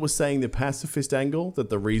you that was saying the pacifist angle,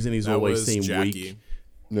 that the reason he's always seen weak.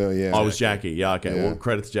 No, yeah. Oh, it was Jackie. Yeah, okay. Yeah. Well,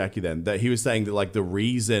 credit to Jackie then. That he was saying that like the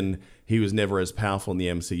reason he was never as powerful in the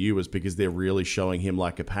MCU was because they're really showing him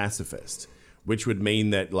like a pacifist, which would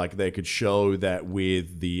mean that like they could show that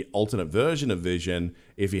with the alternate version of Vision,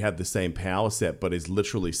 if he had the same power set but is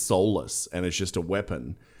literally soulless and it's just a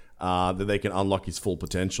weapon, that they can unlock his full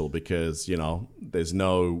potential, because there's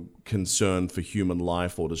no concern for human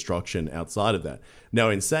life or destruction outside of that. Now,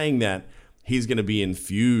 in saying that, he's going to be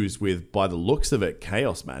infused with, by the looks of it,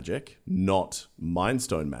 chaos magic, not Mind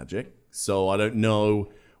Stone magic. So I don't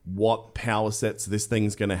know what power sets this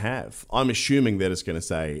thing's going to have. I'm assuming that it's going to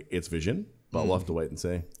say it's Vision, but we'll have to wait and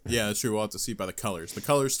see. Yeah, that's true. We'll have to see by the colors. The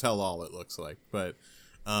colors tell all, it looks like. But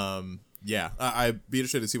yeah, I'd be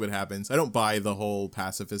interested to see what happens. I don't buy the whole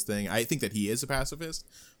pacifist thing. I think that he is a pacifist,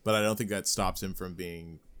 but I don't think that stops him from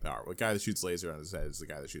being powerful. The guy that shoots lasers on his head is the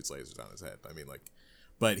guy that shoots lasers on his head. I mean, like...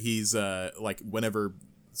 But he's, like, whenever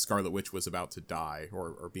Scarlet Witch was about to die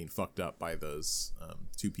or being fucked up by those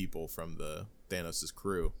two people from the Thanos'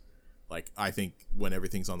 crew, like, I think when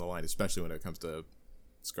everything's on the line, especially when it comes to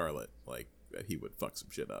Scarlet, like, that he would fuck some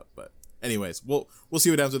shit up. But anyways, we'll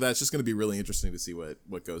see what happens with that. It's just going to be really interesting to see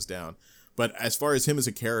what goes down. But as far as him as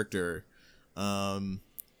a character, I'm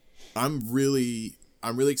really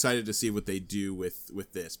excited to see what they do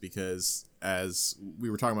with this, because as we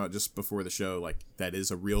were talking about just before the show, like, that is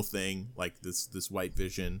a real thing, like this White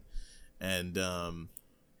Vision. And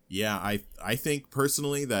yeah, I think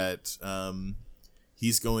personally that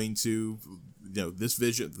he's going to, this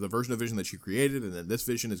Vision, the version of Vision that she created, and then this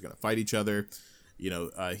Vision is going to fight each other.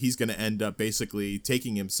 He's going to end up basically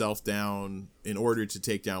taking himself down in order to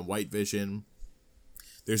take down White Vision.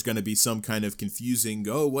 There's going to be some kind of confusing,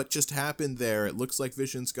 what just happened there? It looks like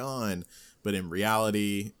Vision's gone. But in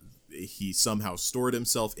reality, he somehow stored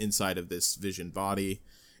himself inside of this Vision body,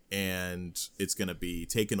 and it's going to be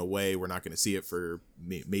taken away. We're not going to see it for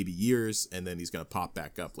maybe years, and then he's going to pop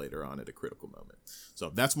back up later on at a critical moment. So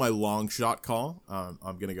that's my long shot call. I'm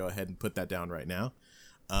going to go ahead and put that down right now.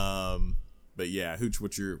 But yeah, Hooch,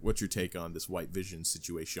 what's your take on this White Vision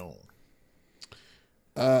situation?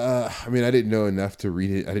 I mean, I didn't know enough to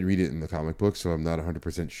read it. I didn't read it in the comic book, so I'm not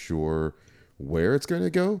 100% sure where it's going to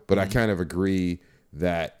go. But I kind of agree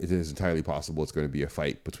that it is entirely possible it's going to be a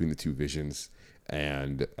fight between the two Visions.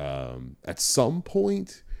 And at some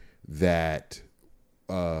point that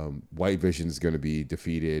White Vision is going to be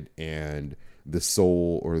defeated, and the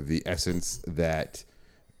soul or the essence that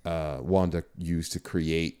Wanda used to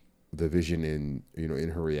create the Vision in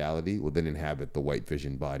her reality will then inhabit the White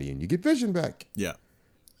Vision body, and you get Vision back. Yeah.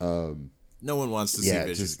 No one wants to see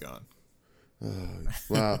Vision gone.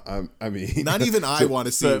 Well, I mean, not even I want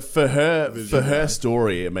to see. For her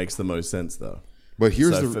story, it makes the most sense though. But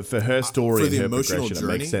here's for her story and her emotional progression,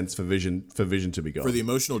 journey, it makes sense for Vision to be gone. For the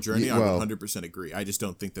emotional journey, I would 100% agree. I just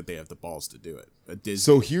don't think that they have the balls to do it.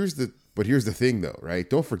 So here's the thing though, right?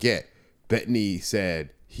 Don't forget, Bettany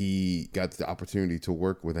said he got the opportunity to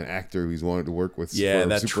work with an actor he's wanted to work with for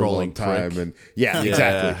a super long time, prick. and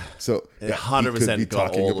exactly. So 100% he could be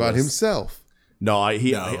talking about himself. No,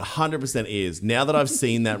 he 100% is. Now that I've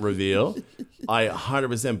seen that reveal, I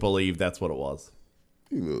 100% believe that's what it was.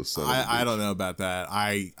 I don't know about that.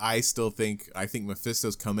 I still think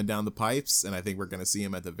Mephisto's coming down the pipes, and I think we're going to see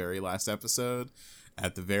him at the very last episode,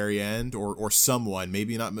 at the very end, or someone,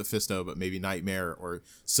 maybe not Mephisto, but maybe Nightmare, or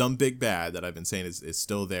some big bad that I've been saying is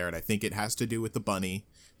still there, and I think it has to do with the bunny,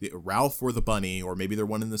 Ralph or the bunny, or maybe they're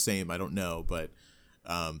one and the same, I don't know, but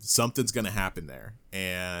something's going to happen there,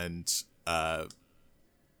 and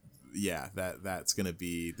yeah, that's going to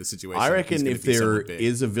be the situation. I reckon if there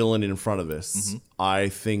is a villain in front of us, I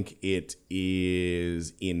think it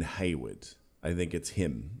is in Hayward. I think it's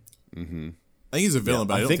him. I think he's a villain,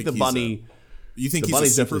 but I don't think the he's bunny. You think The he's a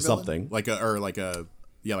bunny's super definitely villain? something.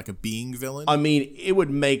 Like a being villain? I mean, it would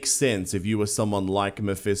make sense if you were someone like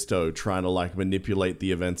Mephisto trying to like manipulate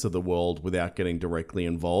the events of the world without getting directly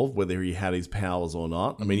involved, whether he had his powers or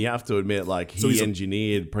not. I mean, you have to admit, like, So he he's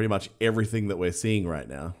engineered pretty much everything that we're seeing right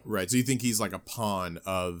now. Right. So you think he's like a pawn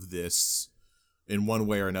of this, in one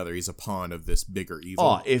way or another, he's a pawn of this bigger evil?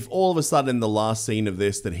 Oh, if all of a sudden in the last scene of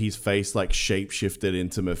this that his face like shapeshifted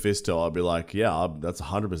into Mephisto, I'd be like, yeah, that's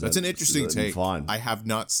 100%. That's an interesting take. Fine. I have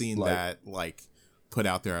not seen that like put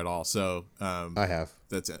out there at all. So I have.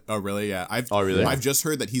 that's it. Oh really? Yeah. Really? I've just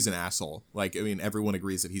heard that he's an asshole. Like, I mean, everyone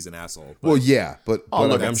agrees that he's an asshole. But Well, yeah, but Oh,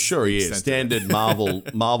 look, that's I'm sure he the is. extent of it.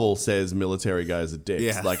 Standard Marvel says military guys are dicks.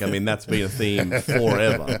 Yeah. Like, I mean, that's been a theme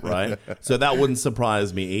forever, right? So that wouldn't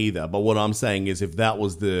surprise me either. But what I'm saying is if that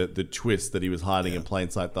was the twist that he was hiding in plain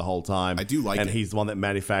sight the whole time. I do like and it. he's the one that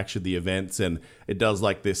manufactured the events, and it does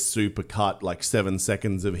like this super cut, like 7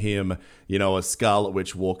 seconds of him, you know, a Scarlet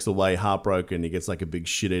Witch walks away heartbroken. He gets like a big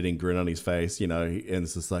shit-eating grin on his face, you know, and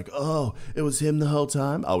it's just like, oh, it was him the whole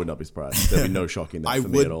time. I would not be surprised. There'd be no shock in that for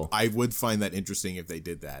me at all. I would find that interesting if they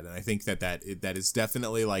did that, and I think that is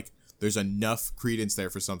definitely like there's enough credence there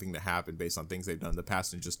for something to happen based on things they've done in the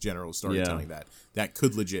past and just general storytelling that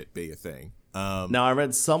could legit be a thing. Now, I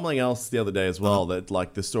read something else the other day as well that,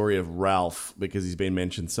 like, the story of Ralph, because he's been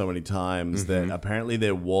mentioned so many times, that apparently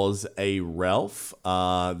there was a Ralph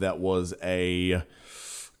that was a...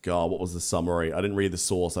 God, what was the summary? I didn't read the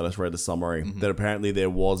source. I just read the summary. That apparently there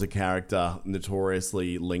was a character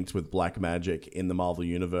notoriously linked with black magic in the Marvel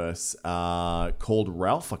Universe called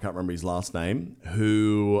Ralph. I can't remember his last name.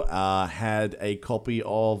 Who had a copy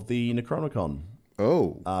of the Necronomicon.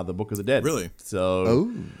 The Book of the Dead. Really?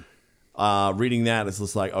 So... reading that, it's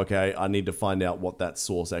just like, okay, I need to find out what that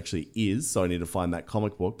source actually is. So I need to find that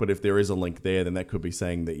comic book. But if there is a link there, then that could be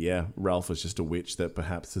saying that, yeah, Ralph is just a witch that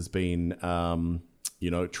perhaps has been,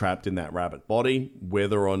 trapped in that rabbit body.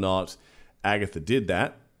 Whether or not Agatha did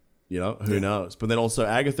that, who knows? But then also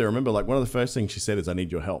Agatha, remember, like one of the first things she said is, I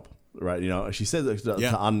need your help, right? She said that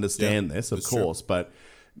to understand this, of course, but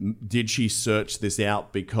did she search this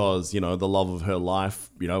out because, the love of her life,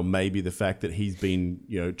 maybe the fact that he's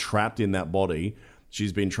been, trapped in that body,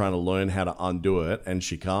 she's been trying to learn how to undo it and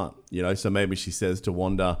she can't, so maybe she says to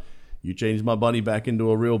Wanda, you changed my body back into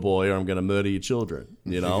a real boy or I'm going to murder your children.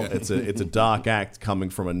 It's a dark act coming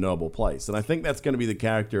from a noble place. And I think that's going to be the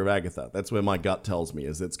character of Agatha. That's where my gut tells me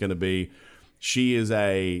is it's going to be, she is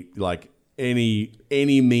a, like any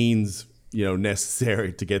means,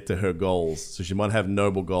 necessary to get to her goals. So she might have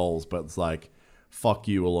noble goals, but it's like, fuck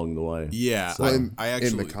you along the way. Yeah. So, I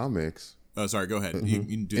actually... In the comics... Oh, sorry, go ahead. You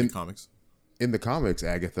can do the comics. In the comics,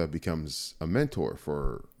 Agatha becomes a mentor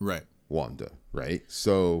for Right. Wanda, right?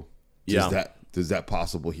 So does that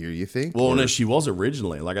possible here, you think? Well, no, she was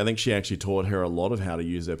originally. Like, I think she actually taught her a lot of how to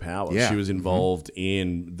use her powers. Yeah. She was involved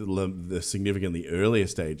in the significantly earlier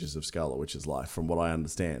stages of Scarlet Witch's life, from what I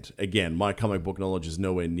understand. Again, my comic book knowledge is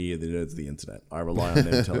nowhere near the nerds of the internet. I rely on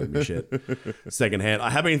them telling me shit secondhand.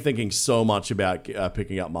 I have been thinking so much about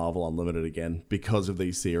picking up Marvel Unlimited again because of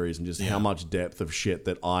these series and just how much depth of shit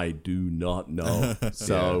that I do not know.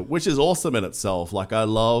 So, which is awesome in itself. Like, I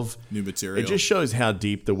love... New material. It just shows how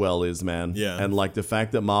deep the well is, man. Yeah. And like the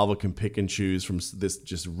fact that Marvel can pick and choose from this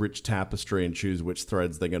just rich tapestry and choose which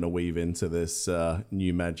threads they're going to weave into this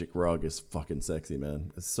new magic rug is fucking sexy,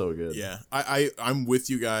 man. It's so good. Yeah, I'm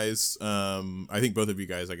with you guys. I think both of you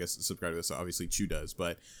guys, I guess, subscribe to this. Obviously, Chew does,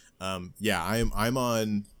 but I'm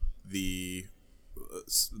on the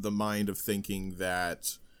mind of thinking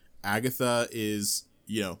that Agatha is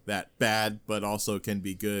that bad but also can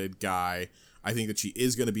be good guy. I think that she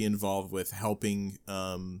is going to be involved with helping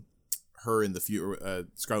her in the future,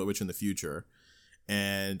 Scarlet Witch in the future.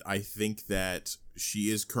 And I think that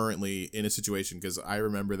she is currently in a situation, because I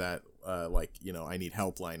remember that, I need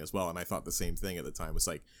helpline as well. And I thought the same thing at the time. It's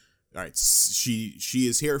like, all right, she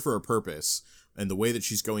is here for a purpose. And the way that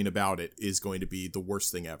she's going about it is going to be the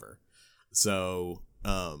worst thing ever. So,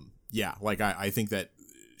 I think that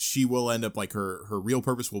she will end up, like, her real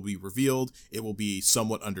purpose will be revealed. It will be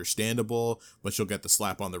somewhat understandable, but she'll get the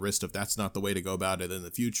slap on the wrist if that's not the way to go about it in the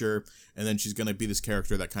future. And then she's going to be this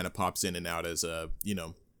character that kind of pops in and out as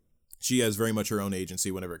she has very much her own agency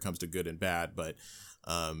whenever it comes to good and bad, but,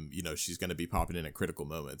 she's going to be popping in at critical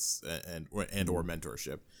moments and or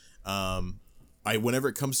mentorship. Whenever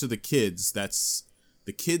it comes to the kids, that's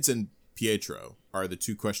the kids and Pietro are the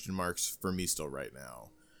two question marks for me still right now.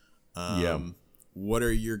 What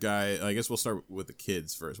are your guys? I guess we'll start with the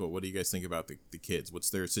kids first. What do you guys think about the kids? What's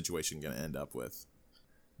their situation going to end up with?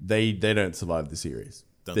 They don't survive the series.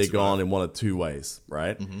 they're gone in one of two ways,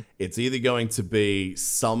 right? It's either going to be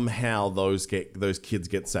somehow those kids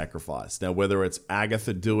get sacrificed. Now, whether it's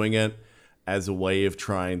Agatha doing it as a way of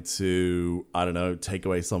trying to, I don't know, take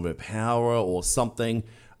away some of her power or something,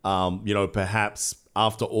 perhaps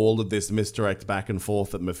after all of this misdirect back and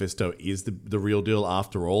forth that Mephisto is the real deal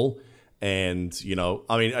after all. And,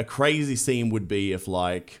 a crazy scene would be if,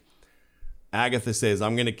 like, Agatha says,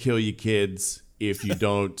 I'm going to kill you kids if you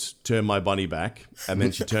don't turn my bunny back. And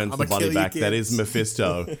then she turns the bunny back. That is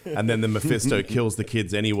Mephisto. And then the Mephisto kills the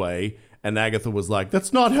kids anyway. And Agatha was like,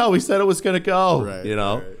 that's not how we said it was going to go,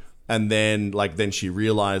 Right. And then, then she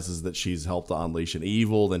realizes that she's helped to unleash an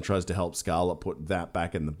evil, then tries to help Scarlet put that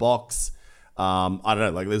back in the box. I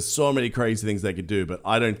don't know. There's so many crazy things they could do, but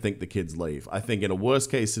I don't think the kids leave. I think in a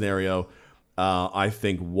worst case scenario, I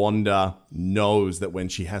think Wanda knows that when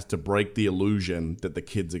she has to break the illusion that the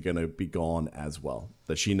kids are going to be gone as well.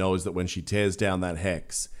 That she knows that when she tears down that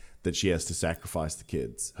hex, that she has to sacrifice the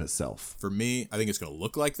kids herself. For me, I think it's going to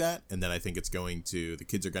look like that, and then I think the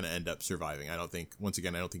kids are going to end up surviving. I don't think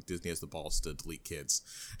Disney has the balls to delete kids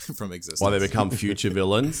from existence. Why they become future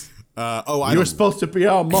villains? You were supposed to be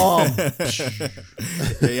our mom.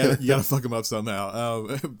 Yeah, you got to fuck them up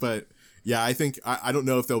somehow. But yeah, I think I don't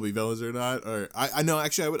know if they'll be villains or not. Or I know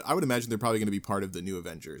actually I would imagine they're probably going to be part of the new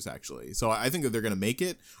Avengers actually. So I think that they're going to make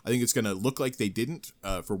it. I think it's going to look like they didn't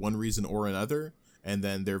for one reason or another. And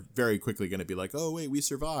then they're very quickly going to be like, oh, wait, we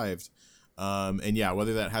survived. And yeah,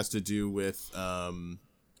 whether that has to do with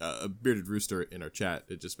a Bearded Rooster in our chat,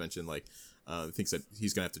 it just mentioned thinks that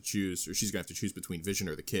he's going to have to choose, or she's going to have to choose between Vision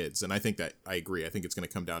or the kids. And I think that I agree. I think it's going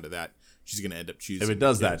to come down to that. She's going to end up choosing. If it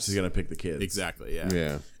does that, she's going to pick the kids. Exactly. Yeah.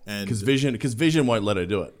 Yeah. And because Vision won't let her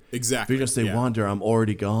do it. Exactly. Vision say, Wanda, I'm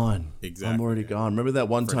already gone. Exactly. I'm already gone. Remember that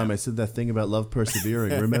one time I said that thing about love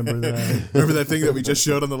persevering? Remember that? Remember that thing that we just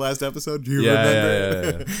showed on the last episode? Do you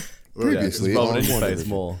remember? Yeah. Previously, on in your face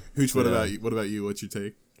more. Hooch, what about you? What about you? What's your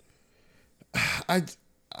take? I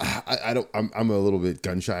don't. I'm a little bit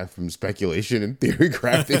gun shy from speculation and theory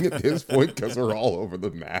crafting at this point because we're all over the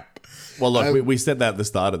map. Well, look, we said that at the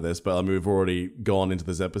start of this, but we've already gone into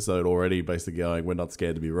this episode already, basically going, we're not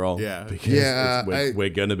scared to be wrong. Yeah, because we're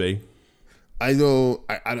gonna be. I know.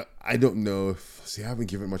 I don't know if. See, I haven't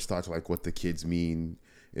given much thought to what the kids mean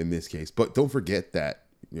in this case, but don't forget that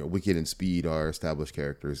Wicked and Speed are established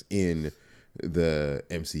characters in the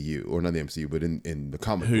MCU, or not the MCU, but in the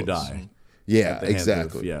comic books. Who die. Yeah,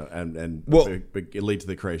 exactly. And it lead to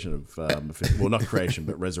the creation of Mephisto. Well, not creation,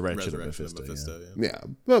 but resurrection of Mephisto. Yeah.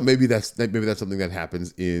 Well, maybe that's something that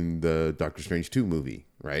happens in the Doctor Strange 2 movie,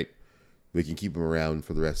 right? We can keep them around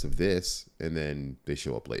for the rest of this, and then they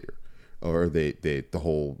show up later, or the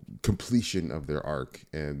whole completion of their arc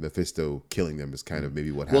and Mephisto killing them is kind of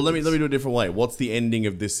maybe what happens. Well, let me do it a different way. What's the ending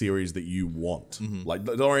of this series that you want?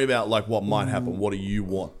 Don't worry about what might happen. What do you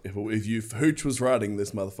want? If Hooch was writing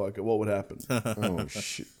this motherfucker, what would happen? Oh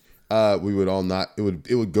shit! We would all not.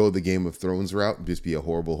 It would go the Game of Thrones route and just be a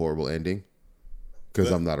horrible ending.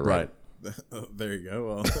 Because I'm not a writer. Oh, there you go.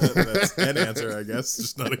 Well, that's an answer, I guess.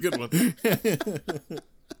 Just not a good one.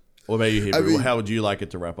 What about you, Hebrew? How would you like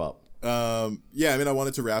it to wrap up? I want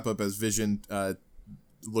it to wrap up as Vision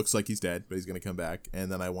looks like he's dead, but he's going to come back.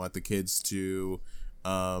 And then I want the kids to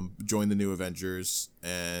join the new Avengers.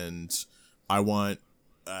 And I want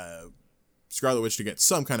Scarlet Witch to get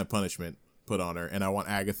some kind of punishment put on her. And I want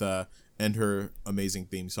Agatha and her amazing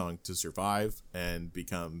theme song to survive and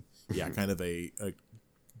become, kind of a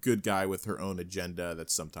good guy with her own agenda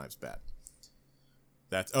that's sometimes bad.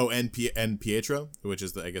 And Pietro, which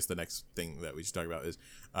is I guess the next thing that we should talk about is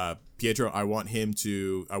Pietro. I want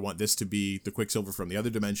this to be the Quicksilver from the other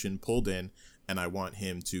dimension pulled in, and I want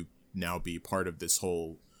him to now be part of this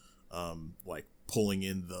whole pulling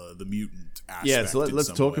in the mutant aspect. Yeah, so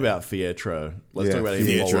let's talk about Pietro. Let's talk about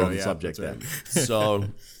him while we're on the subject then. Right. So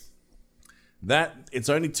it's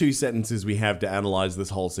only 2 sentences we have to analyze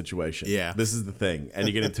this whole situation. Yeah. This is the thing. And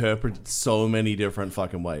you can interpret so many different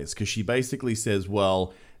fucking ways. Because she basically says,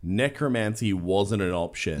 well, necromancy wasn't an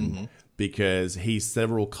option because he's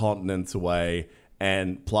several continents away,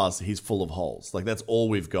 and plus he's full of holes. That's all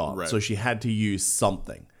we've got. Right. So she had to use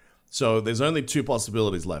something. So there's only 2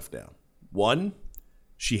 possibilities left now. One,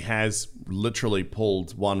 she has literally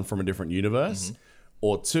pulled one from a different universe.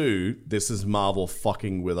 Or 2, this is Marvel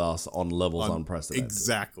fucking with us on levels unprecedented.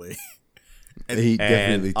 Exactly.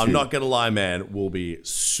 And I'm not going to lie, man, we'll be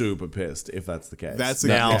super pissed if that's the case. That's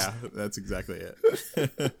exactly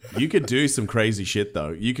it. You could do some crazy shit, though.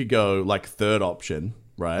 You could go third option,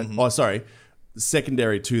 right? Oh, sorry.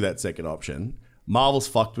 Secondary to that second option. Marvel's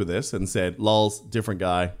fucked with this and said, lols, different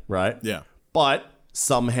guy, right? Yeah. But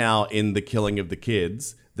somehow in the killing of the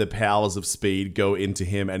kids, the powers of speed go into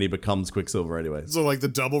him and he becomes Quicksilver anyway. So like the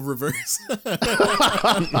double reverse.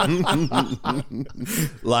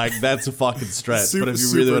 Like, that's a fucking stretch. Super- but if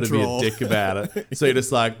you really want to troll. be a dick about it, so you're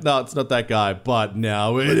just like, no, it's not that guy, but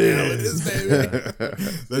now it is.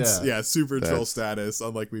 That's super troll status,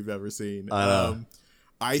 unlike we've ever seen. I know.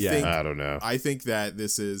 I don't know. I think that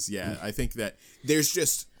this is I think that there's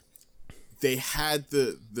just they had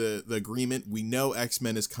the agreement. We know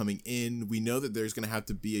X-Men is coming in. We know that there's going to have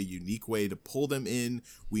to be a unique way to pull them in.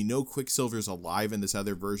 We know Quicksilver's alive in this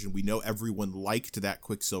other version. We know everyone liked that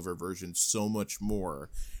Quicksilver version so much more.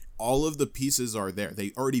 All of the pieces are there.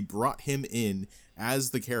 They already brought him in as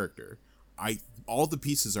the character. All the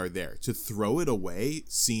pieces are there. To throw it away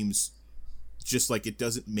seems just like it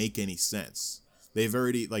doesn't make any sense. They've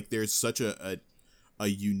already, like, there's such a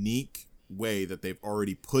unique way that they've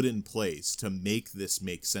already put in place to make this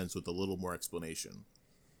make sense with a little more explanation.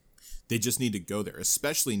 They just need to go there,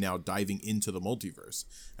 especially now diving into the multiverse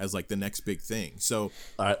as like the next big thing. So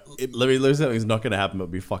all right, let me lose something's not going to happen. It'll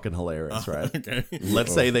be fucking hilarious, right? Okay.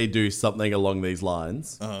 Let's say they do something along these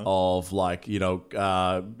lines of like, you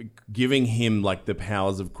know, giving him like the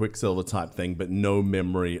powers of Quicksilver type thing, but no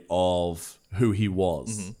memory of who he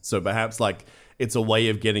was. So perhaps like it's a way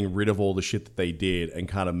of getting rid of all the shit that they did and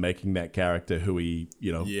kind of making that character who he,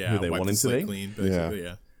 you know, who they want him to be. Clean, basically,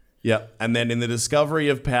 yeah. Yeah, and then in the discovery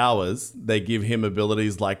of powers, they give him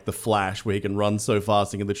abilities like the Flash, where he can run so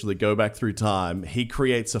fast he can literally go back through time. He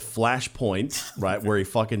creates a flashpoint, right, where he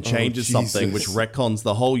fucking changes something, which retcons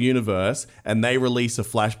the whole universe, and they release a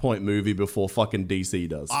Flashpoint movie before fucking DC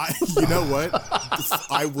does. You know what?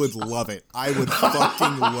 I would love it. I would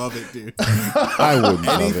fucking love it, dude. I would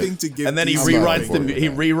love Anything it. to give. And then he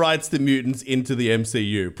rewrites the mutants into the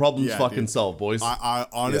MCU. Problems fucking solved, boys. I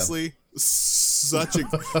honestly. Such a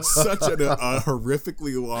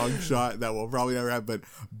horrifically long shot that will probably never happen.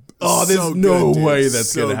 But there's no way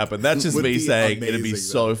that's so going to happen. That's just me saying it'd be amazing,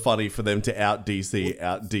 so funny for them to out DC.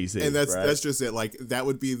 And right? that's just it. Like, that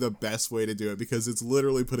would be the best way to do it, because it's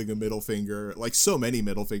literally putting a middle finger, like so many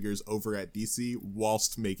middle fingers, over at DC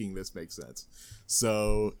whilst making this make sense.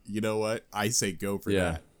 So you know what? I say go for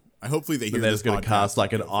that. Hopefully they hear and they're this just going to cast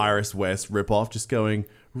like an Iris West ripoff, just going,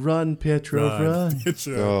 "Run, Pietro, run!"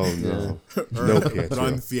 Pietro. Oh no, no Pietro.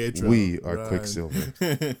 Run, Pietro. We are Run.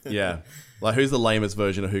 Quicksilver. Yeah, like who's the lamest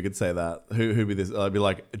version of who could say that? Who'd be this? I'd be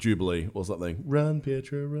like Jubilee or something. Run,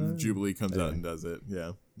 Pietro, run. Jubilee comes out and does it.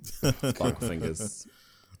 Yeah. Fuck fingers.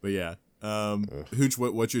 But yeah, Hooch,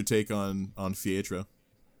 what's your take on Pietro?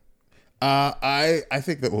 I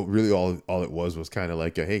think that what really all it was kind of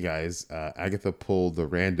like, hey guys, Agatha pulled the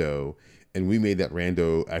rando, and we made that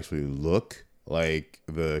rando actually look like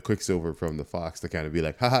the Quicksilver from the Fox, to kind of be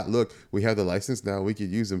like, haha, look, we have the license now, we could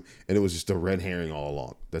use him. And it was just a red herring all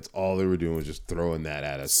along. That's all they were doing, was just throwing that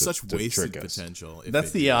at us. Such to wasted trick us. potential.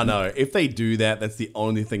 That's the I know. If they do that, that's the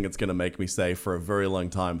only thing that's going to make me say for a very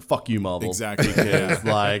long time, "Fuck you, Marvel." Exactly. Because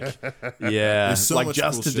like, so like much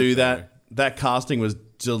just cool to do shit there. that casting was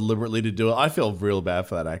deliberately to do it. I feel real bad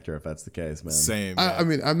for that actor if that's the case, man. Same. I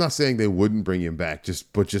mean, I'm not saying they wouldn't bring him back,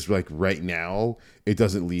 but just like right now, it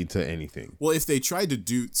doesn't lead to anything. Well, if they tried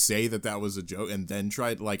to say that was a joke and then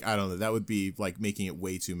tried, like, I don't know, that would be like making it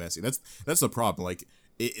way too messy. That's the problem. Like,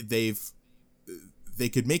 they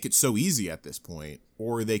could make it so easy at this point,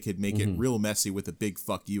 or they could make it real messy with a big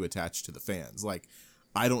fuck you attached to the fans. Like,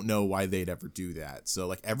 I don't know why they'd ever do that. So,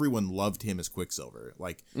 like, everyone loved him as Quicksilver.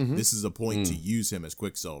 Like, this is a point to use him as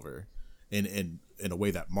Quicksilver in a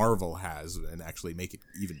way that Marvel has, and actually make it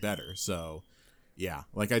even better. So, yeah,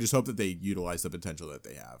 like, I just hope that they utilize the potential that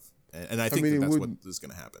they have. And I think that's what is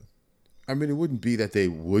going to happen. I mean, it wouldn't be that they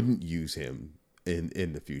wouldn't use him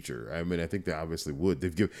in the future. I mean, I think they obviously would.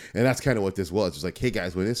 And that's kind of what this was. It's like, hey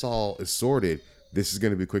guys, when this all is sorted, this is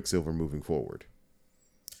going to be Quicksilver moving forward.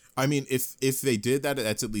 I mean, if they did that,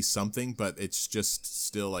 that's at least something, but it's just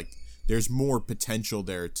still like there's more potential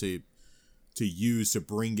there to use to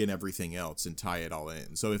bring in everything else and tie it all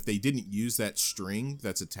in. So if they didn't use that string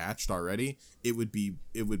that's attached already, it would be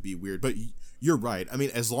weird. But you're right. I mean,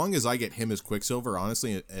 as long as I get him as Quicksilver,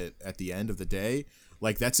 honestly, at the end of the day,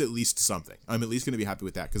 like, that's at least something. I'm at least going to be happy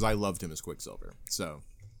with that, because I loved him as Quicksilver. So,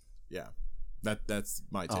 yeah, that's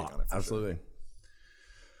my take on it. For absolutely. Sure.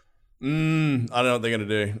 I don't know what they're going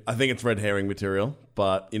to do. I think it's red herring material,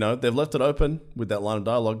 but, you know, they've left it open with that line of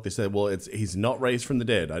dialogue. They said, well, he's not raised from the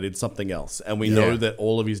dead. I did something else. And we know that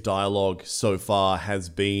all of his dialogue so far has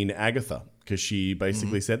been Agatha, because she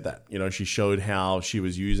basically said that. You know, she showed how she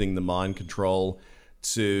was using the mind control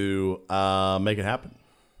to make it happen.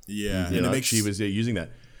 Yeah. You know, she was using that.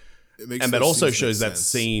 And that also shows that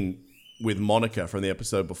scene. with Monica from the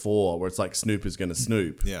episode before, where it's like Snoop is going to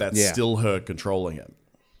snoop. Yeah. That's still her controlling him.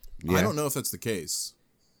 Yeah. I don't know if that's the case.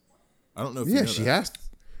 I don't know if Yeah, you know she that. has.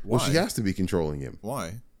 Well, she has to be controlling him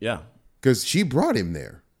Why? Yeah. because she brought him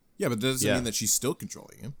there. Yeah, but that doesn't Yeah. mean that she's still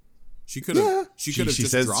controlling him. She could have. Yeah. She could have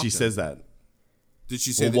just dropped she him. says that. Did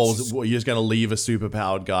she say Or that? what she's- was it, what, you're just going to leave a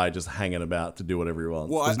superpowered guy just hanging about to do whatever he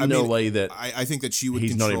wants? Well, There's I no mean, way that I think that she would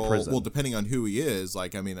he's not control. in prison. Well, depending on who he is,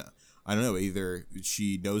 like I mean, I don't know. Either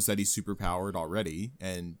she knows that he's superpowered already,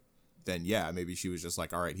 and then maybe she was just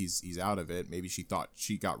like, all right, he's out of it. Maybe she thought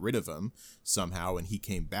she got rid of him somehow, and he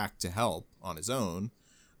came back to help on his own.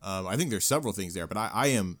 I think there's several things there, but I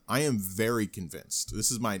am very convinced. This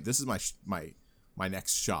is my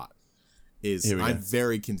next shot. Here we I'm go.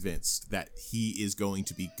 very convinced that he is going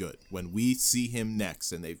to be good when we see him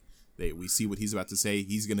next, and we see what he's about to say.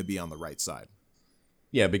 He's going to be on the right side.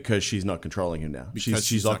 Yeah, because she's not controlling him now. Because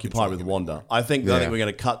She's not occupied with controlling him Wanda. anymore. I think we're going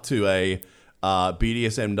to cut to a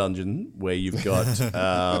BDSM dungeon where you've got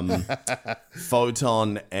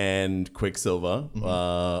Photon and Quicksilver,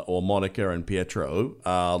 or Monica and Pietro,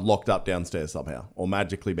 locked up downstairs somehow, or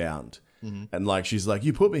magically bound. And like she's like,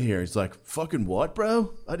 "You put me here." He's like, "Fucking what,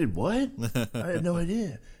 bro? I did what? I had no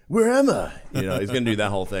idea. Where am I?" You know, he's gonna do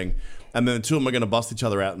that whole thing, and then the two of them are gonna bust each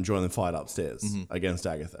other out and join the fight upstairs against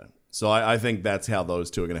Agatha. So I think that's how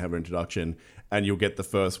those two are gonna have an introduction, and you'll get the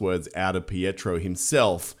first words out of Pietro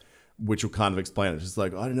himself, which will kind of explain it. Just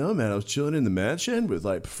like, I don't know, man. I was chilling in the mansion with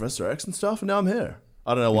like Professor X and stuff, and now I'm here.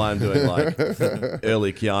 I don't know why I'm doing like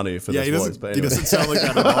early Keanu for this voice, but he anyway. doesn't sound like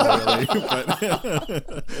that at all, really.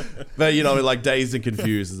 But But you know, like Dazed and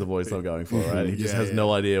Confused is the voice I'm going for, right? He just Yeah, has yeah.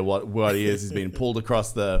 no idea what he is. He's being pulled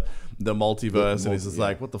across the multiverse, and he's just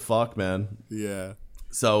like, "What the fuck, man?" yeah,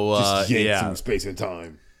 So Just yanked yeah, through space and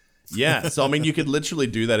time. yeah. So I mean, you could literally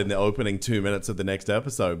do that in the opening 2 minutes of the next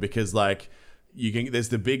episode, because like you can. There's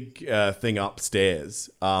the big thing upstairs,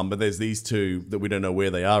 but there's these two that we don't know where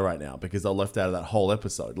they are right now because they're left out of that whole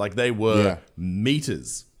episode. Like they were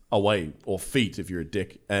meters away, or feet if you're a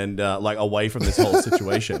dick, and like away from this whole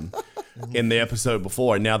situation in the episode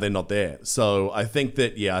before, and now they're not there. So I think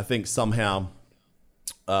that I think somehow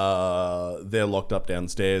they're locked up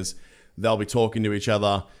downstairs. They'll be talking to each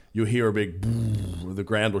other. You'll hear a big the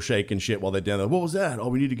ground will shake and shit while they're down there. What was that? Oh,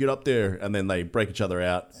 we need to get up there. And then they break each other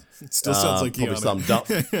out. it still sounds like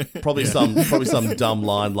probably Keanu. some dumb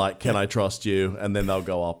line like, "Can I trust you?" And then they'll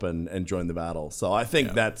go up and join the battle. So I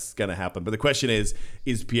think that's going to happen. But the question is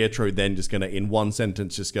Pietro then just going to, in one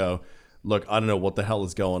sentence, just go, "Look, I don't know what the hell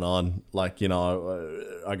is going on. Like, you know,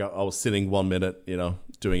 I was sitting 1 minute, you know,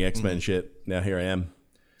 doing X-Men shit. Now here I am."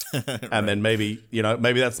 And then maybe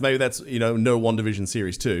that's no WandaVision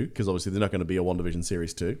series 2, because obviously there's not going to be a WandaVision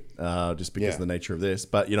series 2, just because of the nature of this.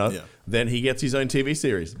 But then he gets his own TV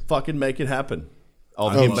series. Fucking make it happen.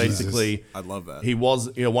 Of him basically, I love that. he was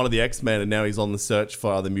one of the X-Men, and now he's on the search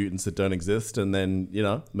for other mutants that don't exist. And then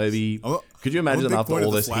maybe could you imagine big after point all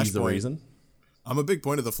of the this he's the Flashpoint. reason? I'm a big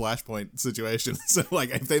point of the Flashpoint situation. So like,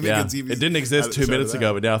 if they make a TV, it didn't exist 2 minutes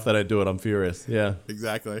ago, but now if they don't do it, I'm furious. Yeah.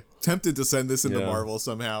 Exactly. Tempted to send this into Marvel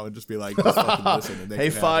somehow and just be like, just fucking listen. And Hey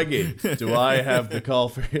Feige, do I have the call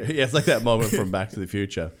for you? Yeah, it's like that moment from Back to the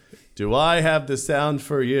Future. Do I have the sound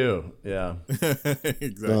for you? Yeah.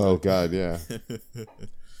 Exactly. Oh God, yeah.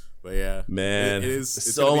 But yeah, Man,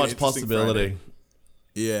 it's so gonna be an much interesting possibility. Friday.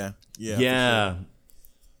 Yeah. Yeah.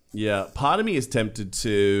 Yeah. Part of me is tempted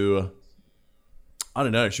to, I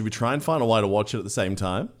don't know, should we try and find a way to watch it at the same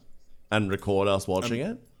time and record us watching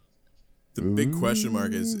it? The big question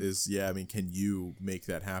mark is I mean, can you make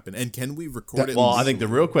that happen? And can we record it? Well, I think the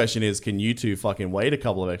real question is, can you two fucking wait a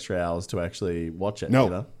couple of extra hours to actually watch it? No. You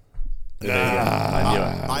know?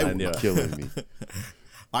 I knew it. Killing me.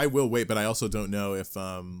 I will wait, but I also don't know if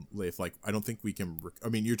like I don't think we can. I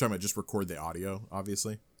mean, you're talking about just record the audio,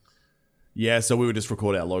 obviously. Yeah, so we would just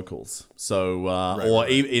record our locals. So, Right.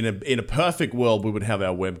 in a perfect world, we would have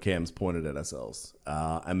our webcams pointed at ourselves,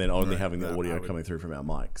 and then only having the that audio I would- coming through from our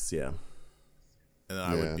mics. Yeah, And then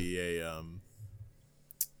I would be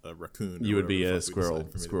a raccoon. or you would be whatever a the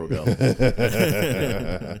fuck we squirrel decide for me to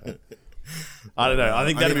squirrel be. girl. I don't know. I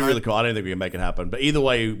think that'd be really cool. I don't think we can make it happen. But either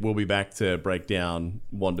way, we'll be back to break down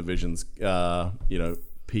WandaVision's,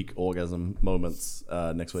 peak orgasm moments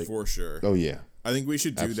next week. For sure. Oh yeah. I think we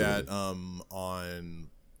should do Absolutely. that on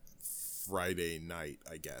Friday night,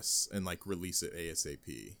 I guess, and like release it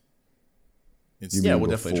ASAP. Instead- Yeah, we'll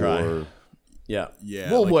definitely try. Before- Yeah,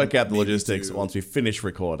 Yeah, We'll like work out the maybe logistics do- once we finish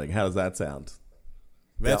recording. How does that sound?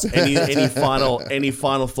 That's any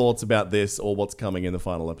final thoughts about this or what's coming in the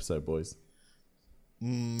final episode, boys?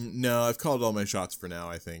 No, I've called all my shots for now.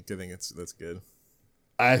 I think that's good.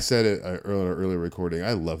 I said it earlier recording.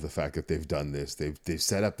 I love the fact that they've done this. They've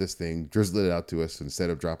set up this thing, drizzled it out to us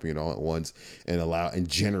instead of dropping it all at once, and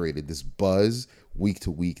generated this buzz week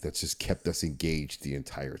to week that's just kept us engaged the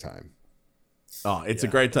entire time. Oh, it's a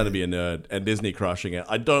great time to be a nerd, and Disney crushing it.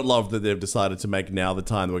 I don't love that they've decided to make now the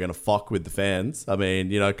time that we're going to fuck with the fans. I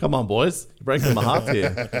mean, come on, boys. You're breaking my heart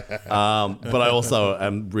here. But I also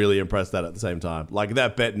am really impressed at the same time. Like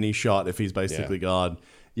that Bettany shot, if he's basically gone,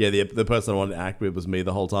 the person I wanted to act with was me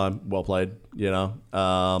the whole time. Well played,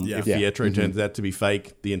 If Pietro turns out to be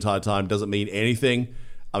fake the entire time, doesn't mean anything.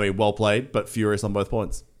 I mean, well played, but furious on both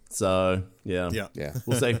points. So, yeah.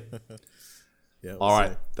 We'll see. All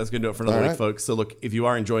right, that's going to do it for another week, folks. So look, if you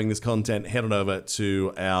are enjoying this content, head on over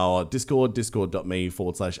to our Discord,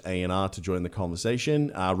 discord.me/ANR to join the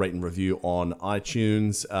conversation. Rate and review on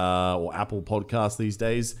iTunes or Apple Podcasts these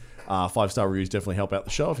days. 5-star reviews definitely help out the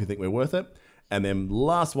show if you think we're worth it. And then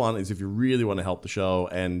last one is if you really want to help the show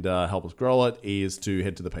and help us grow it, is to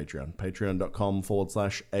head to the Patreon,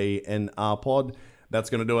 patreon.com/ANR pod. That's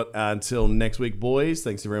going to do it until next week, boys.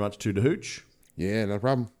 Thanks very much to Dahooch. Yeah, no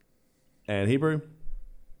problem. And Hebrew.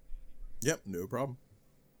 Yep, no problem.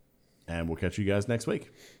 And we'll catch you guys next week.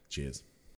 Cheers.